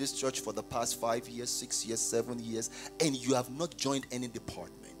coming to this church for the past 5 years, 6 years, 7 years, and you have not joined any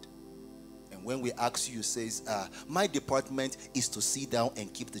department. And when we ask you, you say, my department is to sit down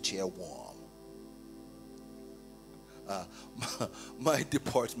and keep the chair warm. My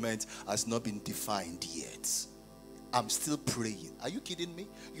department has not been defined yet. I'm still praying. Are you kidding me?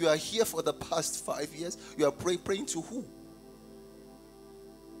 You are here for the past 5 years. You are praying to who?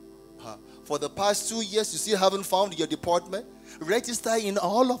 For the past 2 years, you still haven't found your department? Register in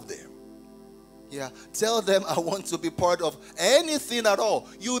all of them. Yeah, tell them I want to be part of anything at all.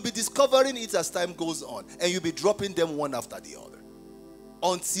 You will be discovering it as time goes on, and you'll be dropping them one after the other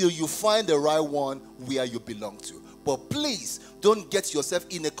until you find the right one where you belong to. But please, don't get yourself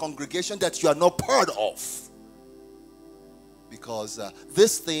in a congregation that you are not part of. Because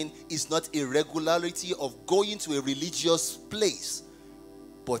this thing is not a regularity of going to a religious place,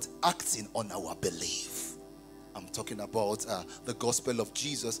 but acting on our belief. I'm talking about the gospel of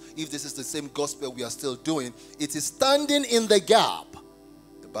Jesus. If this is the same gospel we are still doing, it is standing in the gap.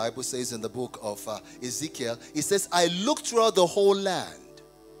 The Bible says in the book of Ezekiel, it says, I looked throughout the whole land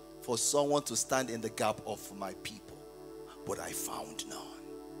for someone to stand in the gap of my people, but I found none.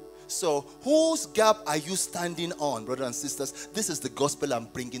 So whose gap are you standing on, brothers and sisters? This is the gospel I'm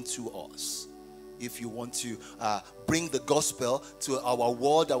bringing to us. If you want to bring the gospel to our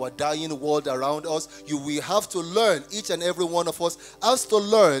world, our dying world around us, you will have to learn, each and every one of us has to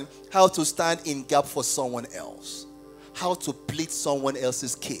learn how to stand in gap for someone else, how to plead someone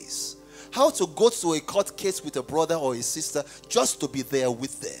else's case, how to go to a court case with a brother or a sister just to be there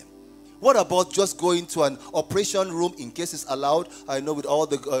with them. What about just going to an operation room in case it's allowed? I know with all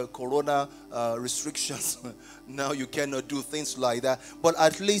the corona restrictions, now you cannot do things like that. But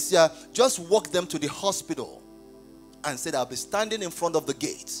at least just walk them to the hospital and say, I'll be standing in front of the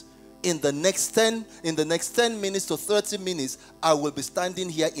gates. In the next 10 minutes to 30 minutes, I will be standing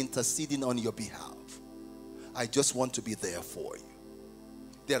here interceding on your behalf. I just want to be there for you.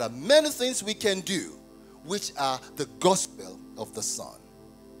 There are many things we can do, which are the gospel of the Son.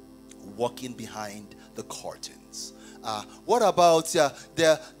 Walking behind the curtains. What about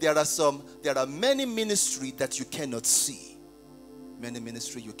there are many ministry that you cannot see. Many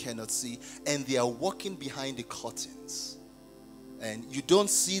ministry you cannot see, and they are walking behind the curtains. And you don't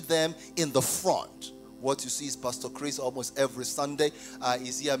see them in the front. What you see is Pastor Chris almost every Sunday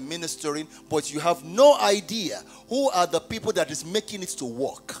is here ministering, but you have no idea who are the people that is making it to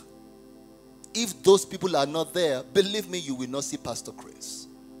work. If those people are not there, believe me, you will not see Pastor Chris.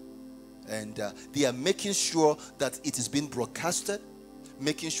 And they are making sure that it is being broadcasted,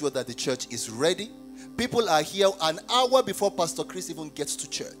 making sure that the church is ready. People are here an hour before Pastor Chris even gets to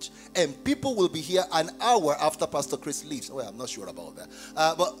church. And people will be here an hour after Pastor Chris leaves. Well, I'm not sure about that.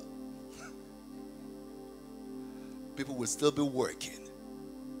 But people will still be working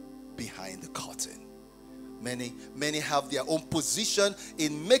behind the curtain. Many have their own position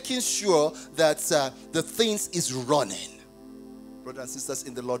in making sure that the things is running. Brothers and sisters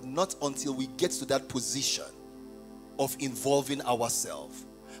in the Lord, not until we get to that position of involving ourselves.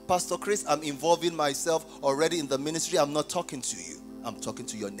 Pastor Chris, I'm involving myself already in the ministry. I'm not talking to you. I'm talking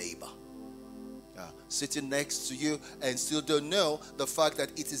to your neighbor. Sitting next to you and still don't know the fact that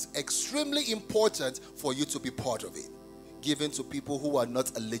it is extremely important for you to be part of it. Given to people who are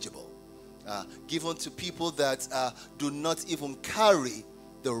not eligible. Given to people that do not even carry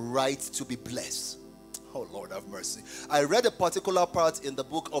the right to be blessed. Oh, Lord have mercy. I read a particular part in the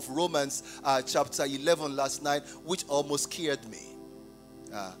book of Romans chapter 11 last night, which almost scared me.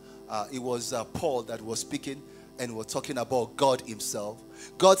 It was Paul that was speaking, and we're talking about God himself.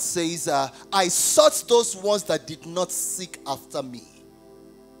 God says, I sought those ones that did not seek after me.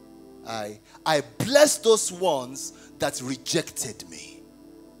 I blessed those ones that rejected me.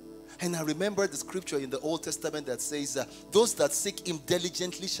 And I remember the scripture in the Old Testament that says, those that seek him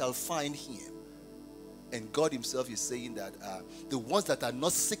diligently shall find him. And God himself is saying that the ones that are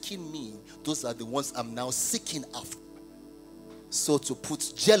not seeking me, those are the ones I'm now seeking after. So to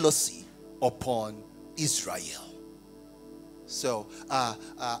put jealousy upon Israel. So,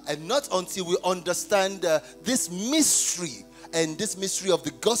 and not until we understand this mystery and this mystery of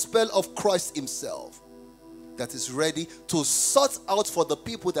the gospel of Christ himself that is ready to sort out for the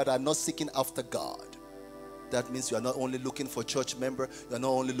people that are not seeking after God. That means you are not only looking for church members, you are not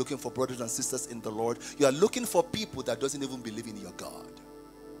only looking for brothers and sisters in the Lord, you are looking for people that doesn't even believe in your God,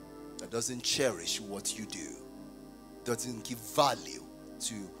 that doesn't cherish what you do. doesn't give value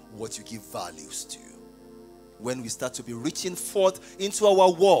to what you give values to. When we start to be reaching forth into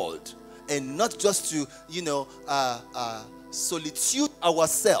our world and not just to, solitude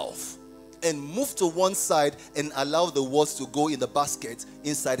ourselves and move to one side and allow the words to go in the basket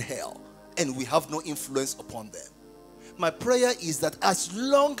inside hell, and we have no influence upon them. My prayer is that as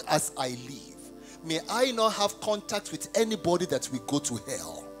long as I live, may I not have contact with anybody that will go to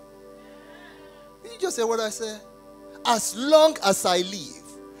hell. Did you just say what I said? As long as I live,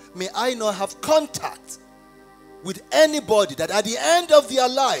 may I not have contact with anybody that at the end of their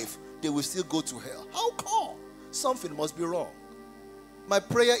life, they will still go to hell. How come? Something must be wrong. My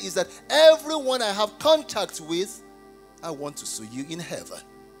prayer is that everyone I have contact with, I want to see you in heaven.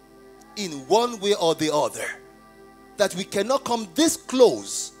 In one way or the other. That we cannot come this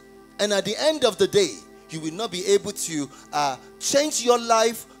close, and at the end of the day, you will not be able to change your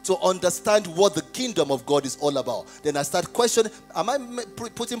life to understand what the kingdom of God is all about. Then I start questioning, am I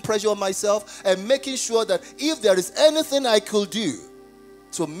putting pressure on myself and making sure that if there is anything I could do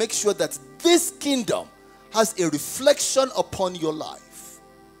to make sure that this kingdom has a reflection upon your life,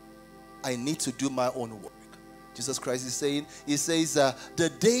 I need to do my own work. Jesus Christ is saying, he says,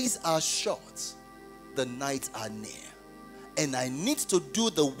 the days are short, the nights are near. And I need to do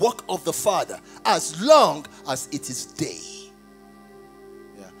the work of the Father as long as it is day.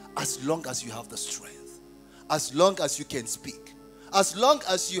 Yeah. As long as you have the strength. As long as you can speak. As long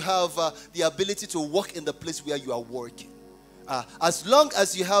as you have the ability to walk in the place where you are working. As long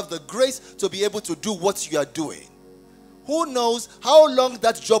as you have the grace to be able to do what you are doing. Who knows how long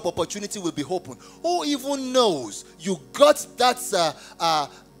that job opportunity will be open? Who even knows you got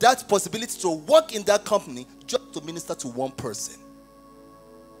that possibility to work in that company just to minister to one person?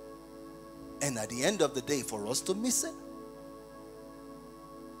 And at the end of the day, for us to miss it,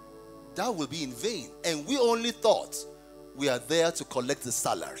 that will be in vain. And we only thought we are there to collect the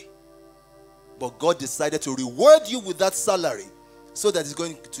salary. But God decided to reward you with that salary so that He's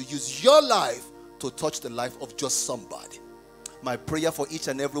going to use your life to touch the life of just somebody. My prayer for each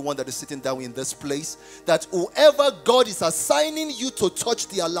and everyone that is sitting down in this place, that whoever God is assigning you to touch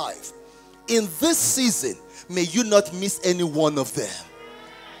their life, in this season, may you not miss any one of them.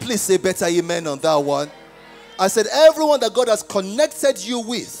 Please say better amen on that one. I said everyone that God has connected you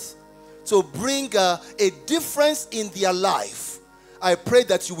with to bring a difference in their life, I pray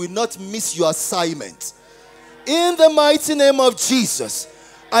that you will not miss your assignment. In the mighty name of Jesus,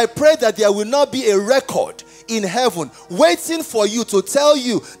 I pray that there will not be a record in heaven waiting for you to tell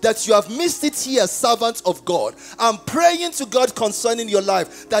you that you have missed it here, servants of God. I'm praying to God concerning your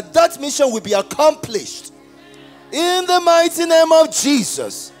life that that mission will be accomplished in the mighty name of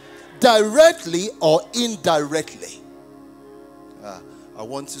Jesus, directly or indirectly. I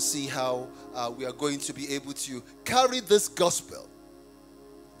want to see how we are going to be able to carry this gospel,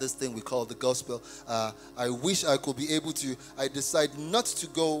 this thing we call the gospel. I wish I could be able to. I decide not to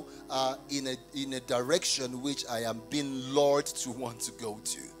go in a direction which I am being lured to want to go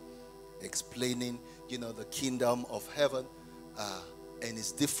to, explaining, the kingdom of heaven and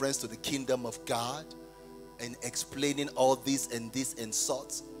its difference to the kingdom of God, and explaining all this and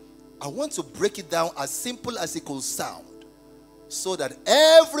sorts. I want to break it down as simple as it could sound, so that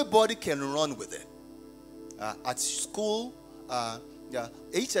everybody can run with it. At school,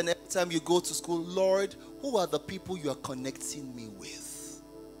 each and every time you go to school, Lord, who are the people you are connecting me with?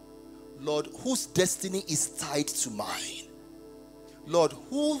 Lord, whose destiny is tied to mine? Lord,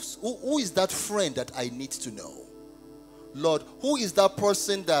 who is that friend that I need to know? Lord, who is that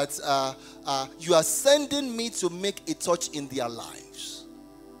person that you are sending me to make a touch in their lives?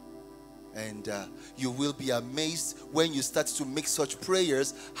 And you will be amazed when you start to make such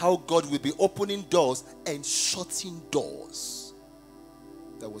prayers, how God will be opening doors and shutting doors.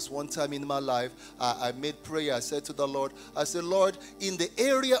 There was one time in my life, I made prayer. I said to the Lord, I said, Lord, in the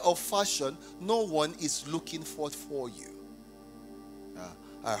area of fashion, no one is looking forth for you.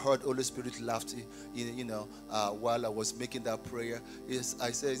 I heard Holy Spirit laughed, while I was making that prayer.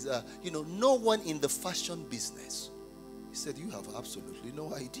 I said, no one in the fashion business. He said, you have absolutely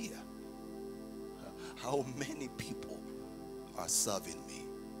no idea how many people are serving me.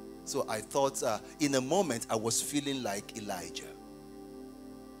 So I thought, in a moment, I was feeling like Elijah.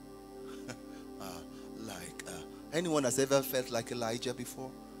 Anyone has ever felt like Elijah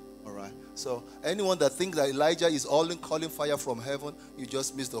before? All right. So anyone that thinks that Elijah is only calling fire from heaven, you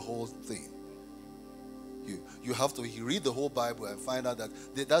just miss the whole thing. You have to read the whole Bible and find out that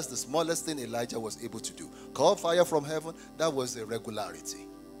that's the smallest thing Elijah was able to do. Call fire from heaven, that was a regularity.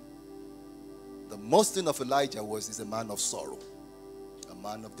 The most thing of Elijah is a man of sorrow, a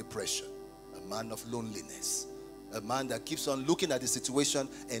man of depression, a man of loneliness, A man that keeps on looking at the situation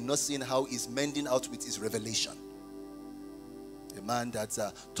and not seeing how he's mending out with his revelation. A man that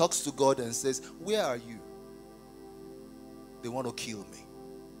talks to God and says, where are you? They want to kill me.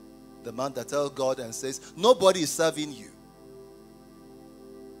 The man that tells God and says, nobody is serving you.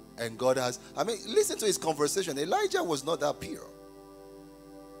 And God has, listen to his conversation. Elijah was not that pure.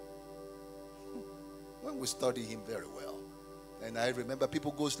 When we study him very well. And I remember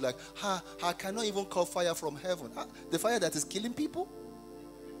people goes like, I cannot even call fire from heaven. The fire that is killing people?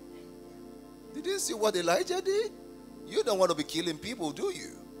 Did you see what Elijah did? You don't want to be killing people, do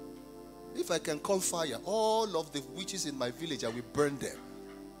you? If I can call fire, all of the witches in my village, I will burn them.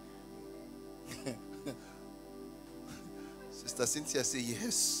 Sister Cynthia say,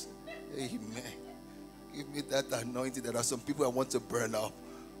 yes. Amen. Give me that anointing. There are some people I want to burn up.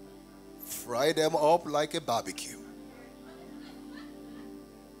 Fry them up like a barbecue.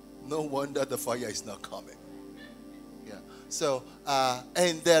 No wonder the fire is not coming. Yeah. So,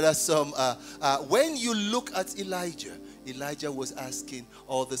 and there are some, when you look at Elijah was asking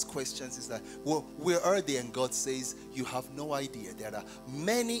all these questions. Is that, well, where are they? And God says, you have no idea. There are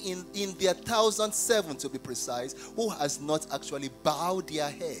many in their 1,007 to be precise, who has not actually bowed their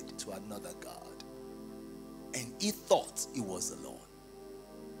head to another God. And he thought he was alone.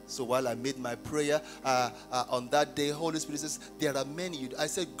 So while I made my prayer on that day, Holy Spirit says, there are many. I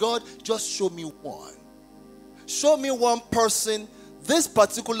said, God, just show me one. Show me one person this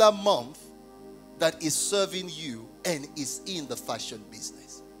particular month that is serving you and is in the fashion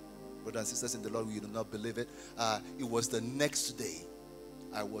business. Brothers and sisters in the Lord, you do not believe it. It was the next day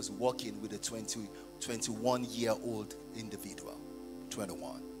I was walking with a 21-year-old individual.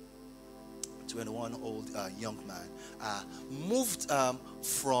 21-old young man. Moved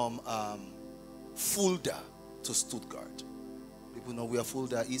from Fulda to Stuttgart. People know where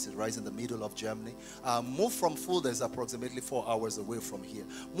Fulda is. It's right in the middle of Germany. Moved from Fulda, is approximately 4 hours away from here.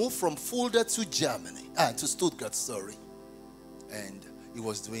 Moved from Fulda to Germany, to Stuttgart, sorry. And he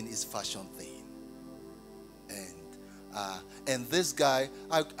was doing his fashion thing. And this guy,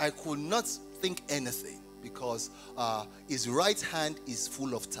 I could not think anything because his right hand is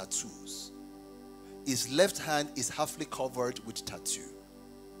full of tattoos. His left hand is halfly covered with tattoo.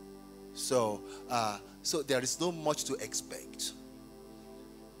 So there is not much to expect.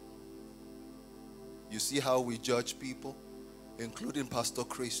 You see how we judge people, including Pastor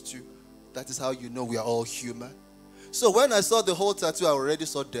Chris too. That is how you know we are all human. So when I saw the whole tattoo, I already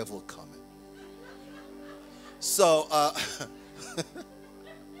saw devil coming. So I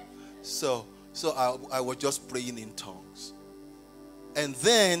was just praying in tongues. And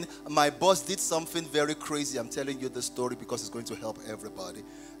then my boss did something very crazy. I'm telling you the story because it's going to help everybody.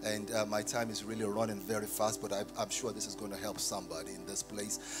 And my time is really running very fast, but I'm sure this is going to help somebody in this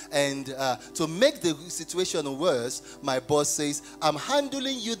place. And to make the situation worse, my boss says, I'm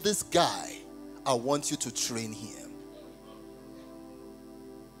handling you this guy. I want you to train him.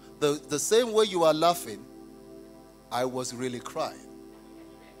 The same way you are laughing, I was really crying.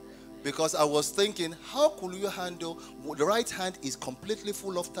 Because I was thinking, how could you handle, the right hand is completely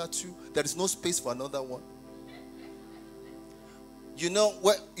full of tattoo. There is no space for another one. You know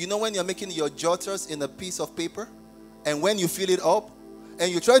when you're making your jotters in a piece of paper, and when you fill it up,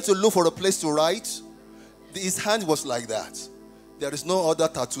 and you're trying to look for a place to write, his hand was like that. There is no other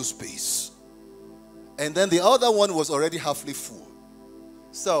tattoo space. And then the other one was already halfly full.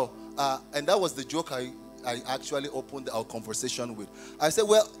 So, and that was the joke I actually opened our conversation with. I said,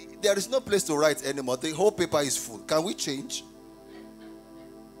 well, there is no place to write anymore. The whole paper is full. Can we change?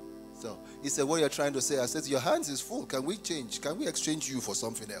 So he said, what are you trying to say? I said, your hands is full. Can we change? Can we exchange you for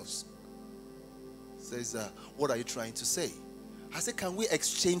something else? He says, what are you trying to say? I said, can we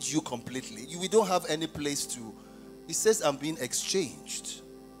exchange you completely? We don't have any place to. He says, I'm being exchanged.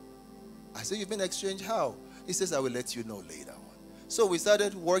 I said, you've been exchanged? How? He says, I will let you know later on. So we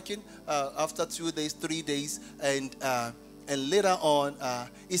started working after 2 days, 3 days, and later on,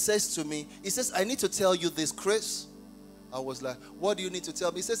 he says to me, he says, I need to tell you this, Chris. I was like, what do you need to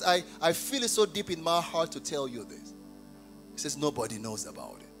tell me? He says, I feel it so deep in my heart to tell you this. He says, nobody knows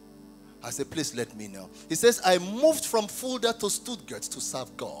about it. I said, please let me know. He says, I moved from Fulda to Stuttgart to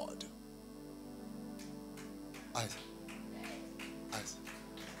serve God.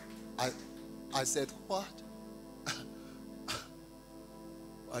 I said, what?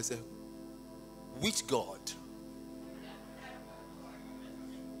 I said, which God?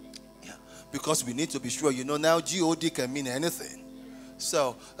 Yeah, because we need to be sure. You know, now G-O-D can mean anything.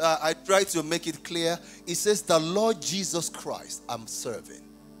 So I tried to make it clear. It says, the Lord Jesus Christ I'm serving.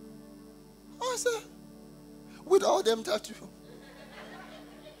 I said, with all them tattoos.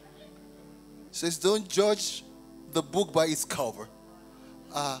 Says, don't judge the book by its cover.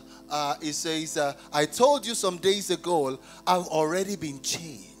 It says, I told you some days ago, I've already been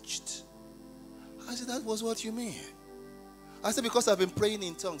changed. I said, that was what you mean? I said, because I've been praying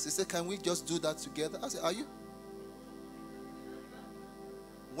in tongues. He said, can we just do that together? I said, are you?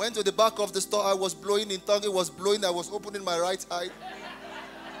 Went to the back of the store. I was blowing in tongues. It was blowing. I was opening my right eye.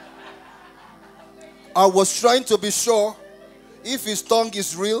 I was trying to be sure if his tongue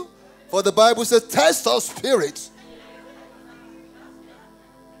is real. For the Bible says, test our spirits.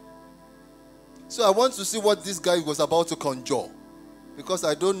 So I want to see what this guy was about to conjure, because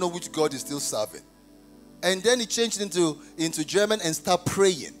I don't know which God is still serving. And then he changed into German and started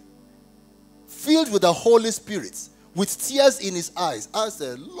praying, filled with the Holy Spirit, with tears in his eyes. I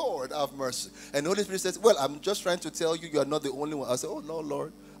said, Lord, have mercy. And the Holy Spirit says, well, I'm just trying to tell you, you are not the only one. I said, oh, no,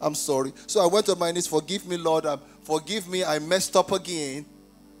 Lord, I'm sorry. So I went on my knees, forgive me, Lord, forgive me, I messed up again.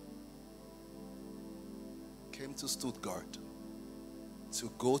 Came to Stuttgart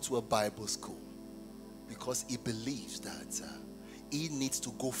to go to a Bible school because he believes that he needs to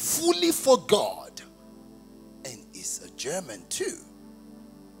go fully for God. And he's a German too.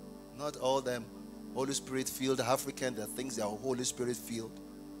 Not all them Holy Spirit filled African, the things that are Holy Spirit filled.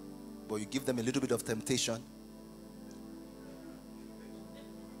 But you give them a little bit of temptation.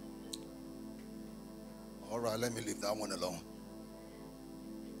 All right, let me leave that one alone.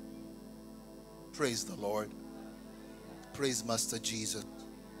 Praise the Lord. Praise Master Jesus.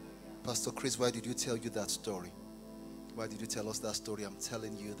 Pastor Chris, why did you tell you that story? Why did you tell us that story? I'm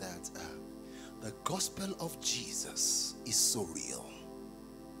telling you that the gospel of Jesus is so real.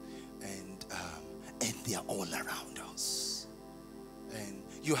 And they are all around us. And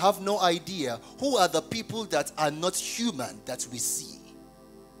you have no idea who are the people that are not human that we see.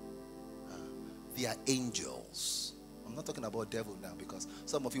 They are angels. I'm not talking about devil now, because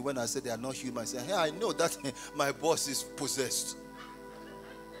some of you, when I say they are not human, say, hey, I know that my boss is possessed.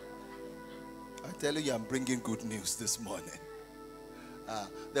 I tell you, I'm bringing good news this morning.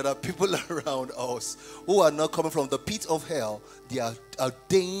 There are people around us who are not coming from the pit of hell. They are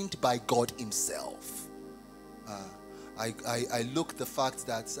ordained by God himself. I look the fact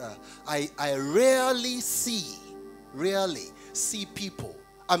that I rarely see people.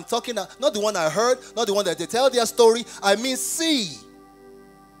 I'm talking not the one I heard, not the one that they tell their story. I mean see.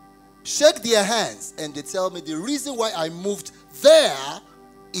 Shake their hands and they tell me the reason why I moved there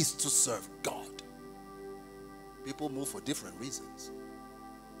is to serve God. People move for different reasons.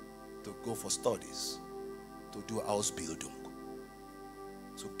 To go for studies, to do house building,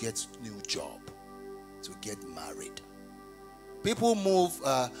 to get new job, to get married. People move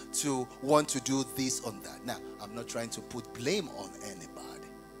to want to do this on that. Now, I'm not trying to put blame on anybody.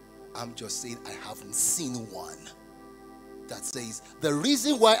 I'm just saying I haven't seen one that says the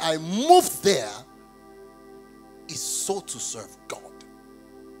reason why I moved there is so to serve God.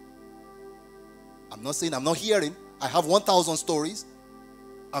 I'm not saying I'm not hearing. I have 1,000 stories.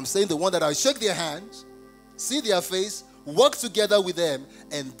 I'm saying the one that I shake their hands, see their face, work together with them,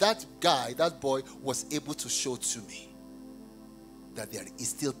 and that guy, that boy, was able to show to me that there is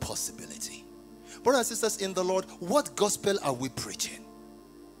still possibility. Brothers and sisters in the Lord, what gospel are we preaching?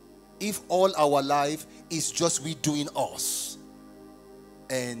 If all our life is just we doing us,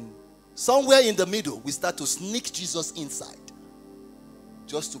 and somewhere in the middle we start to sneak Jesus inside,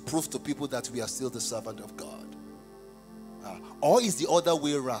 just to prove to people that we are still the servant of God. Or is the other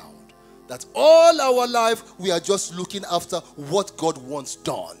way around, that all our life we are just looking after what God wants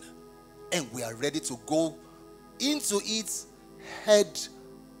done, and we are ready to go into it head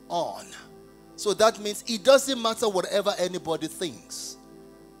on. So that means it doesn't matter whatever anybody thinks,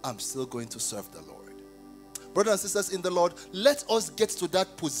 I'm still going to serve the Lord. Brothers and sisters in the Lord, let us get to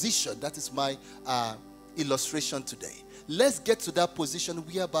that position. That is my illustration today. Let's get to that position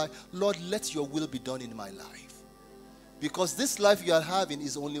whereby, Lord, let your will be done in my life. Because this life you are having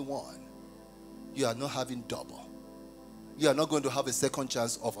is only one. You are not having double. You are not going to have a second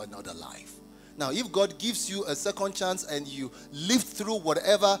chance of another life. Now, if God gives you a second chance and you live through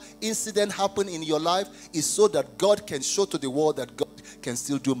whatever incident happened in your life, it's so that God can show to the world that God can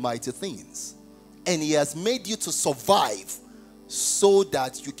still do mighty things. And he has made you to survive so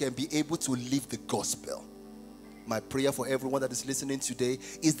that you can be able to live the gospel. My prayer for everyone that is listening today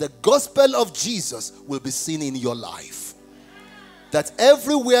is the gospel of Jesus will be seen in your life. That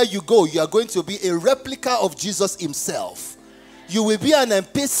everywhere you go, you are going to be a replica of Jesus himself. You will be an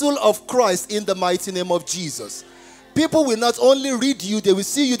epistle of Christ in the mighty name of Jesus. People will not only read you, they will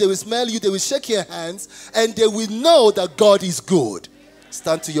see you, they will smell you, they will shake your hands, and they will know that God is good.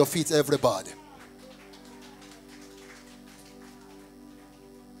 Stand to your feet, everybody.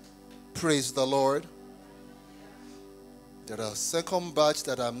 Praise the Lord. There are second batch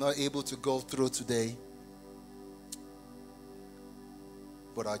that I'm not able to go through today.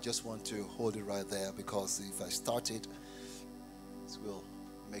 But I just want to hold it right there, because if I start it, it will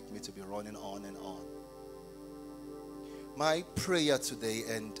make me to be running on and on. My prayer today,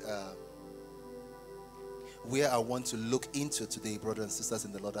 and where I want to look into today, brothers and sisters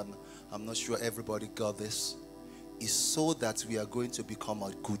in the Lord, I'm not sure everybody got this, is so that we are going to become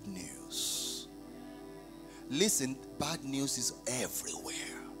a good news. Listen, bad news is everywhere.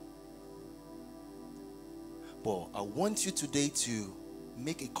 But I want you today to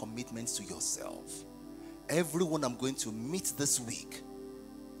make a commitment to yourself. Everyone I'm going to meet this week,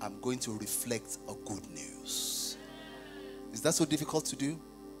 I'm going to reflect a good news. Is that so difficult to do?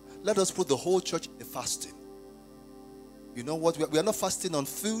 Let us put the whole church in fasting. You know what? We are not fasting on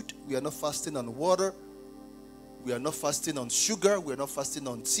food. We are not fasting on water. We are not fasting on sugar. We are not fasting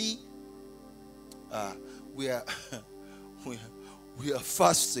on tea. We are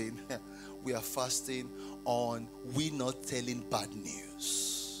fasting. We are fasting on we not telling bad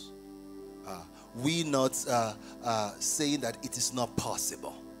news. We not saying that it is not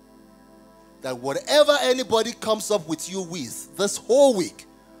possible. That whatever anybody comes up with you with this whole week,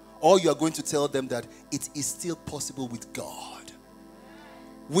 or you are going to tell them that it is still possible with God.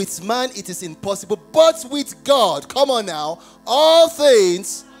 With man it is impossible, but with God, come on now, all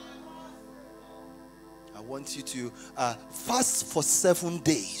things. I want you to fast for 7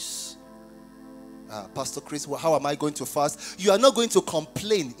 days. Pastor Chris, how am I going to fast? You are not going to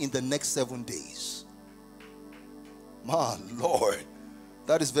complain in the next 7 days. My Lord,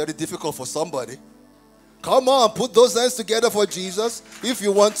 that is very difficult for somebody. Come on, put those hands together for Jesus if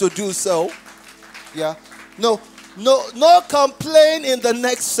you want to do so. Yeah. No complain in the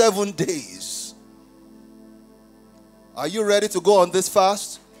next 7 days. Are you ready to go on this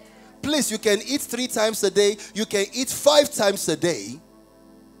fast? Please, you can eat 3 times a day. You can eat 5 times a day.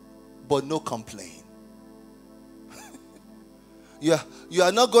 But no complain. You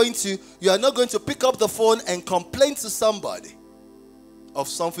are not going to pick up the phone and complain to somebody of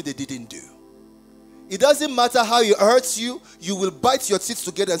something they didn't do. It doesn't matter how it hurts you. You will bite your teeth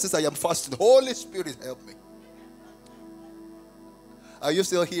together and say, I am fasting. Holy Spirit, help me. Are you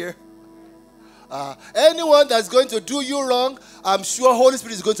still here? Anyone that's going to do you wrong, I'm sure Holy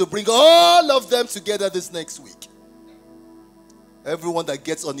Spirit is going to bring all of them together this next week. Everyone that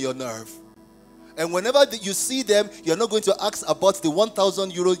gets on your nerve. And whenever you see them, you're not going to ask about the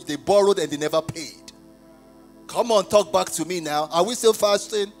 1,000 euros they borrowed and they never paid. Come on, talk back to me now. Are we still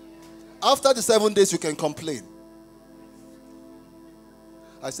fasting? After the 7 days, you can complain.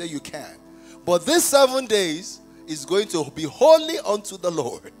 I say you can. But this 7 days is going to be holy unto the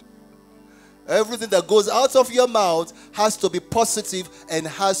Lord. Everything that goes out of your mouth has to be positive and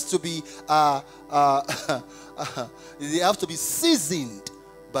has to be they have to be seasoned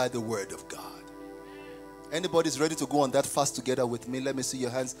by the word of God. Anybody's ready to go on that fast together with me? Let me see your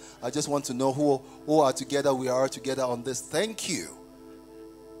hands. I just want to know who are together. We are together on this. Thank you.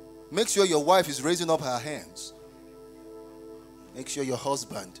 Make sure your wife is raising up her hands. Make sure your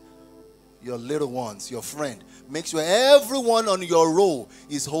husband, your little ones, your friend. Make sure everyone on your row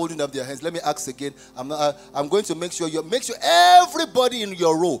is holding up their hands. Let me ask again. I'm going to make sure everybody in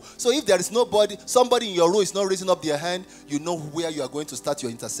your row. So if there is somebody in your row is not raising up their hand, you know where you are going to start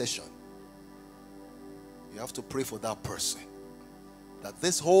your intercession. You have to pray for that person. That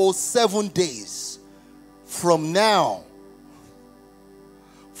this whole 7 days from now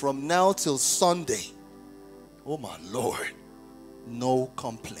till Sunday, oh my Lord, no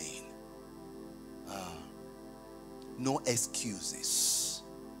complaint. No excuses.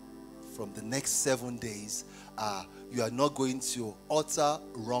 From the next 7 days, you are not going to utter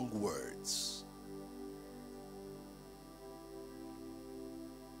wrong words.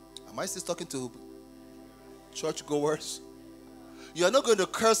 Am I still talking to churchgoers? You are not going to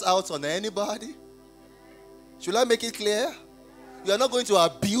curse out on anybody. Should I make it clear? You are not going to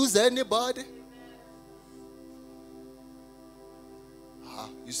abuse anybody.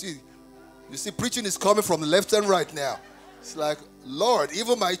 You see, preaching is coming from left and right now. It's like, Lord,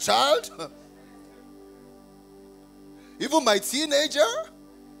 even my child? Even my teenager?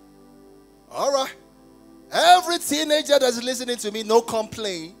 All right. Every teenager that's listening to me, no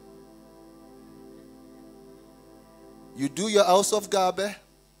complaint. You do your house of Gabe.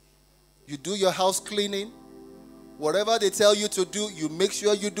 You do your house cleaning. Whatever they tell you to do, you make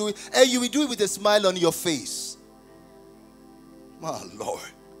sure you do it. And you will do it with a smile on your face. My Lord.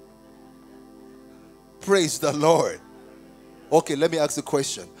 Praise the Lord. Okay, let me ask a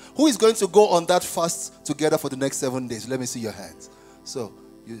question. Who is going to go on that fast together for the next 7 days? Let me see your hands. So,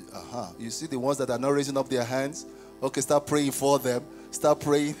 you see the ones that are not raising up their hands? Okay, start praying for them. Start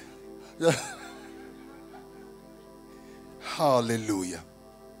praying. Hallelujah.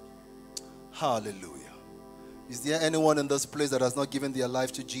 Hallelujah. Is there anyone in this place that has not given their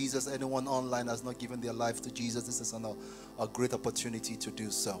life to Jesus? Anyone online has not given their life to Jesus? This is a great opportunity to do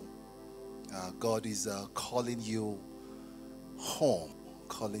so. God is calling you home,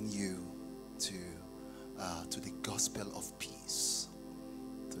 calling you to the gospel of peace,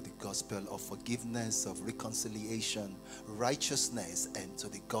 to the gospel of forgiveness, of reconciliation, righteousness, and to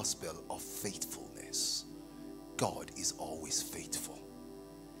the gospel of faithfulness. God is always faithful.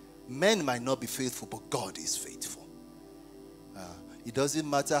 Men might not be faithful, but God is faithful. It doesn't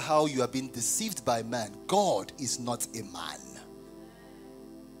matter how you have been deceived by man. God is not a man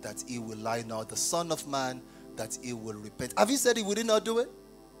that he will lie, now the Son of Man that he will repent. Have you said he will not do it?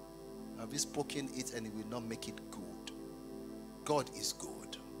 Have you spoken it and he will not make it good? God is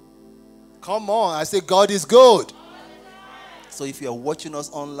good. Come on, I say God is good. So if you're watching us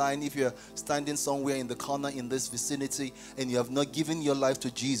online, if you're standing somewhere in the corner in this vicinity and you have not given your life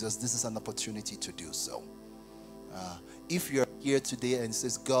to Jesus, this is an opportunity to do so. If you're here today and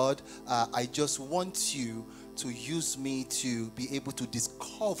says, God, I just want you to use me to be able to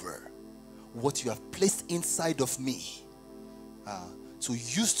discover what you have placed inside of me, to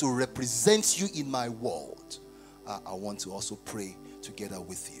use to represent you in my world, I want to also pray together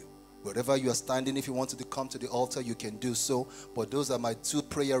with you. Wherever you are standing, if you want to come to the altar, you can do so. But those are my two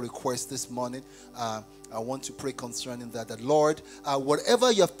prayer requests this morning. I want to pray concerning that Lord,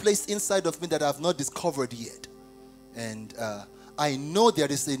 whatever you have placed inside of me that I have not discovered yet, and I know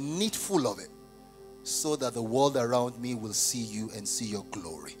there is a needful of it, so that the world around me will see you and see your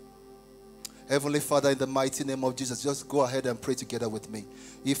glory. Heavenly Father, in the mighty name of Jesus, just go ahead and pray together with me.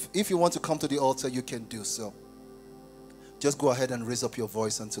 If you want to come to the altar, you can do so. Just go ahead and raise up your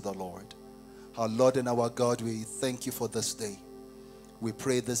voice unto the Lord. Our Lord and our God, we thank you for this day. We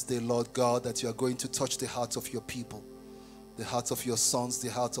pray this day, Lord God, that you are going to touch the hearts of your people, the hearts of your sons, the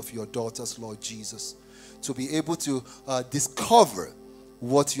hearts of your daughters, Lord Jesus, to be able to discover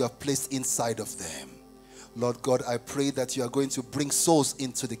what you have placed inside of them. Lord God, I pray that you are going to bring souls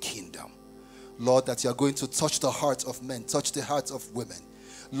into the kingdom. Lord, that you are going to touch the hearts of men, touch the hearts of women.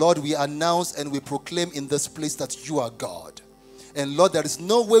 Lord, we announce and we proclaim in this place that you are God. And Lord, there is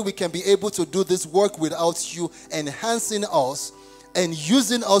no way we can be able to do this work without you enhancing us and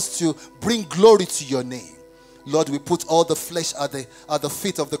using us to bring glory to your name. Lord, we put all the flesh at the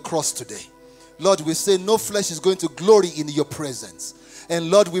feet of the cross today. Lord, we say no flesh is going to glory in your presence. And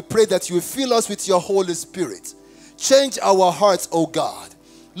Lord, we pray that you will fill us with your Holy Spirit. Change our hearts, oh God.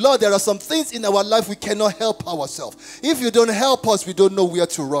 Lord, there are some things in our life we cannot help ourselves. If you don't help us, we don't know where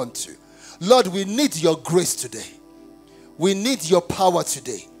to run to. Lord, we need your grace today. We need your power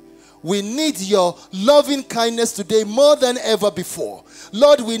today. We need your loving kindness today more than ever before.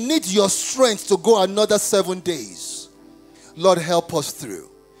 Lord, we need your strength to go another 7 days. Lord, help us through.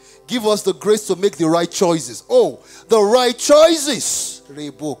 Give us the grace to make the right choices. Oh, the right choices.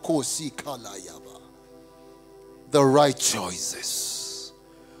 The right choices.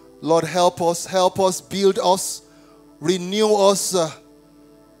 Lord, help us, build us, renew us.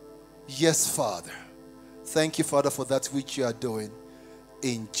 Yes, Father. Thank you, Father, for that which you are doing.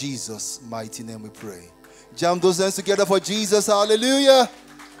 In Jesus' mighty name we pray. Jam those hands together for Jesus. Hallelujah.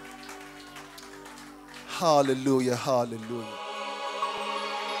 Hallelujah, hallelujah.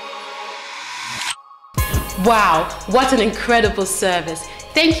 Wow, what an incredible service.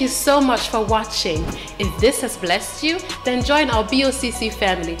 Thank you so much for watching. If this has blessed you, then join our BOCC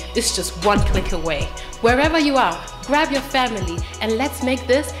family. It's just one click away. Wherever you are, grab your family and let's make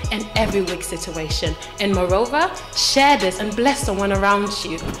this an every week situation. And moreover, share this and bless someone around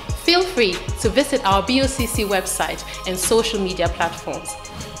you. Feel free to visit our BOCC website and social media platforms.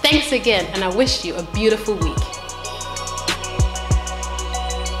 Thanks again, and I wish you a beautiful week.